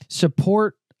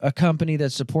 Support a company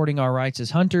that's supporting our rights as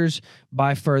hunters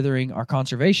by furthering our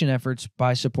conservation efforts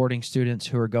by supporting students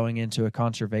who are going into a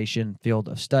conservation field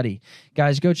of study.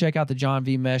 Guys, go check out the John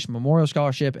V. Mesh Memorial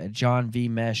Scholarship at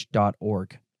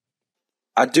johnvmesh.org.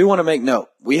 I do want to make note.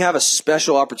 We have a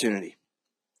special opportunity.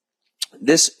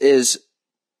 This is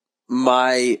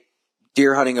my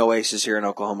deer hunting oasis here in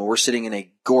Oklahoma. We're sitting in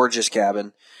a gorgeous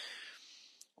cabin.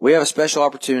 We have a special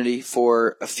opportunity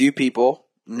for a few people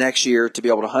next year to be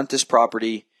able to hunt this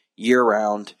property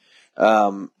year-round,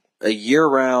 a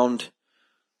year-round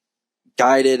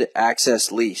guided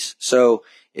access lease. So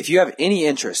if you have any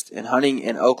interest in hunting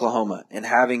in Oklahoma and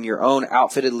having your own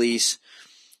outfitted lease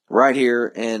right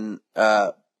here in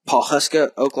Pawhuska,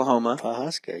 Oklahoma.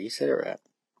 Pawhuska, you said it right.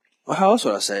 Well, how else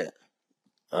would I say it?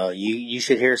 You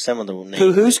should hear some of the names.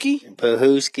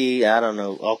 Pahooski? I don't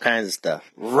know, all kinds of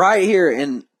stuff. Right here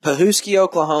in Pahooski,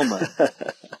 Oklahoma.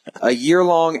 A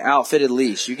year-long outfitted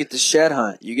lease. You get to shed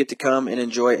hunt. You get to come and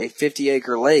enjoy a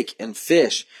 50-acre lake and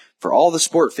fish for all the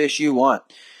sport fish you want.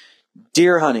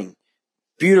 Deer hunting.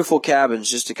 Beautiful cabins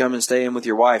just to come and stay in with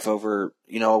your wife over,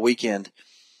 a weekend.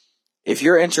 If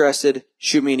you're interested,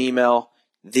 shoot me an email,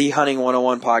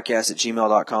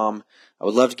 thehunting101podcast@gmail.com. I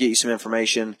would love to get you some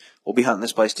information. We'll be hunting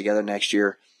this place together next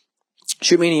year.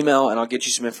 Shoot me an email and I'll get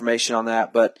you some information on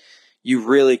that, but you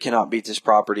really cannot beat this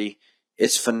property.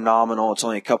 It's phenomenal. It's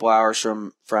only a couple hours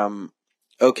from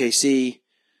OKC.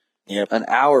 Yep. An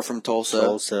hour from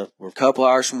Tulsa. A couple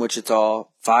hours from Wichita.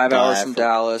 5 hours from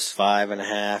Dallas.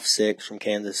 5.5, 6 from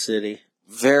Kansas City.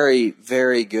 Very,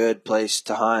 very good place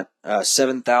to hunt.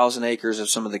 7,000 acres of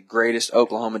some of the greatest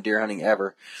Oklahoma deer hunting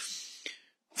ever.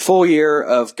 Full year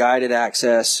of guided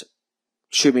access.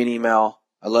 Shoot me an email.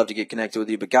 I'd love to get connected with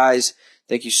you. But guys,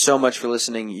 thank you so much for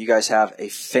listening. You guys have a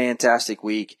fantastic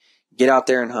week. Get out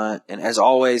there and hunt. And as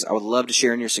always, I would love to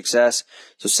share in your success.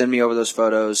 So send me over those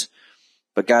photos.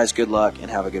 But guys, good luck and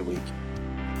have a good week.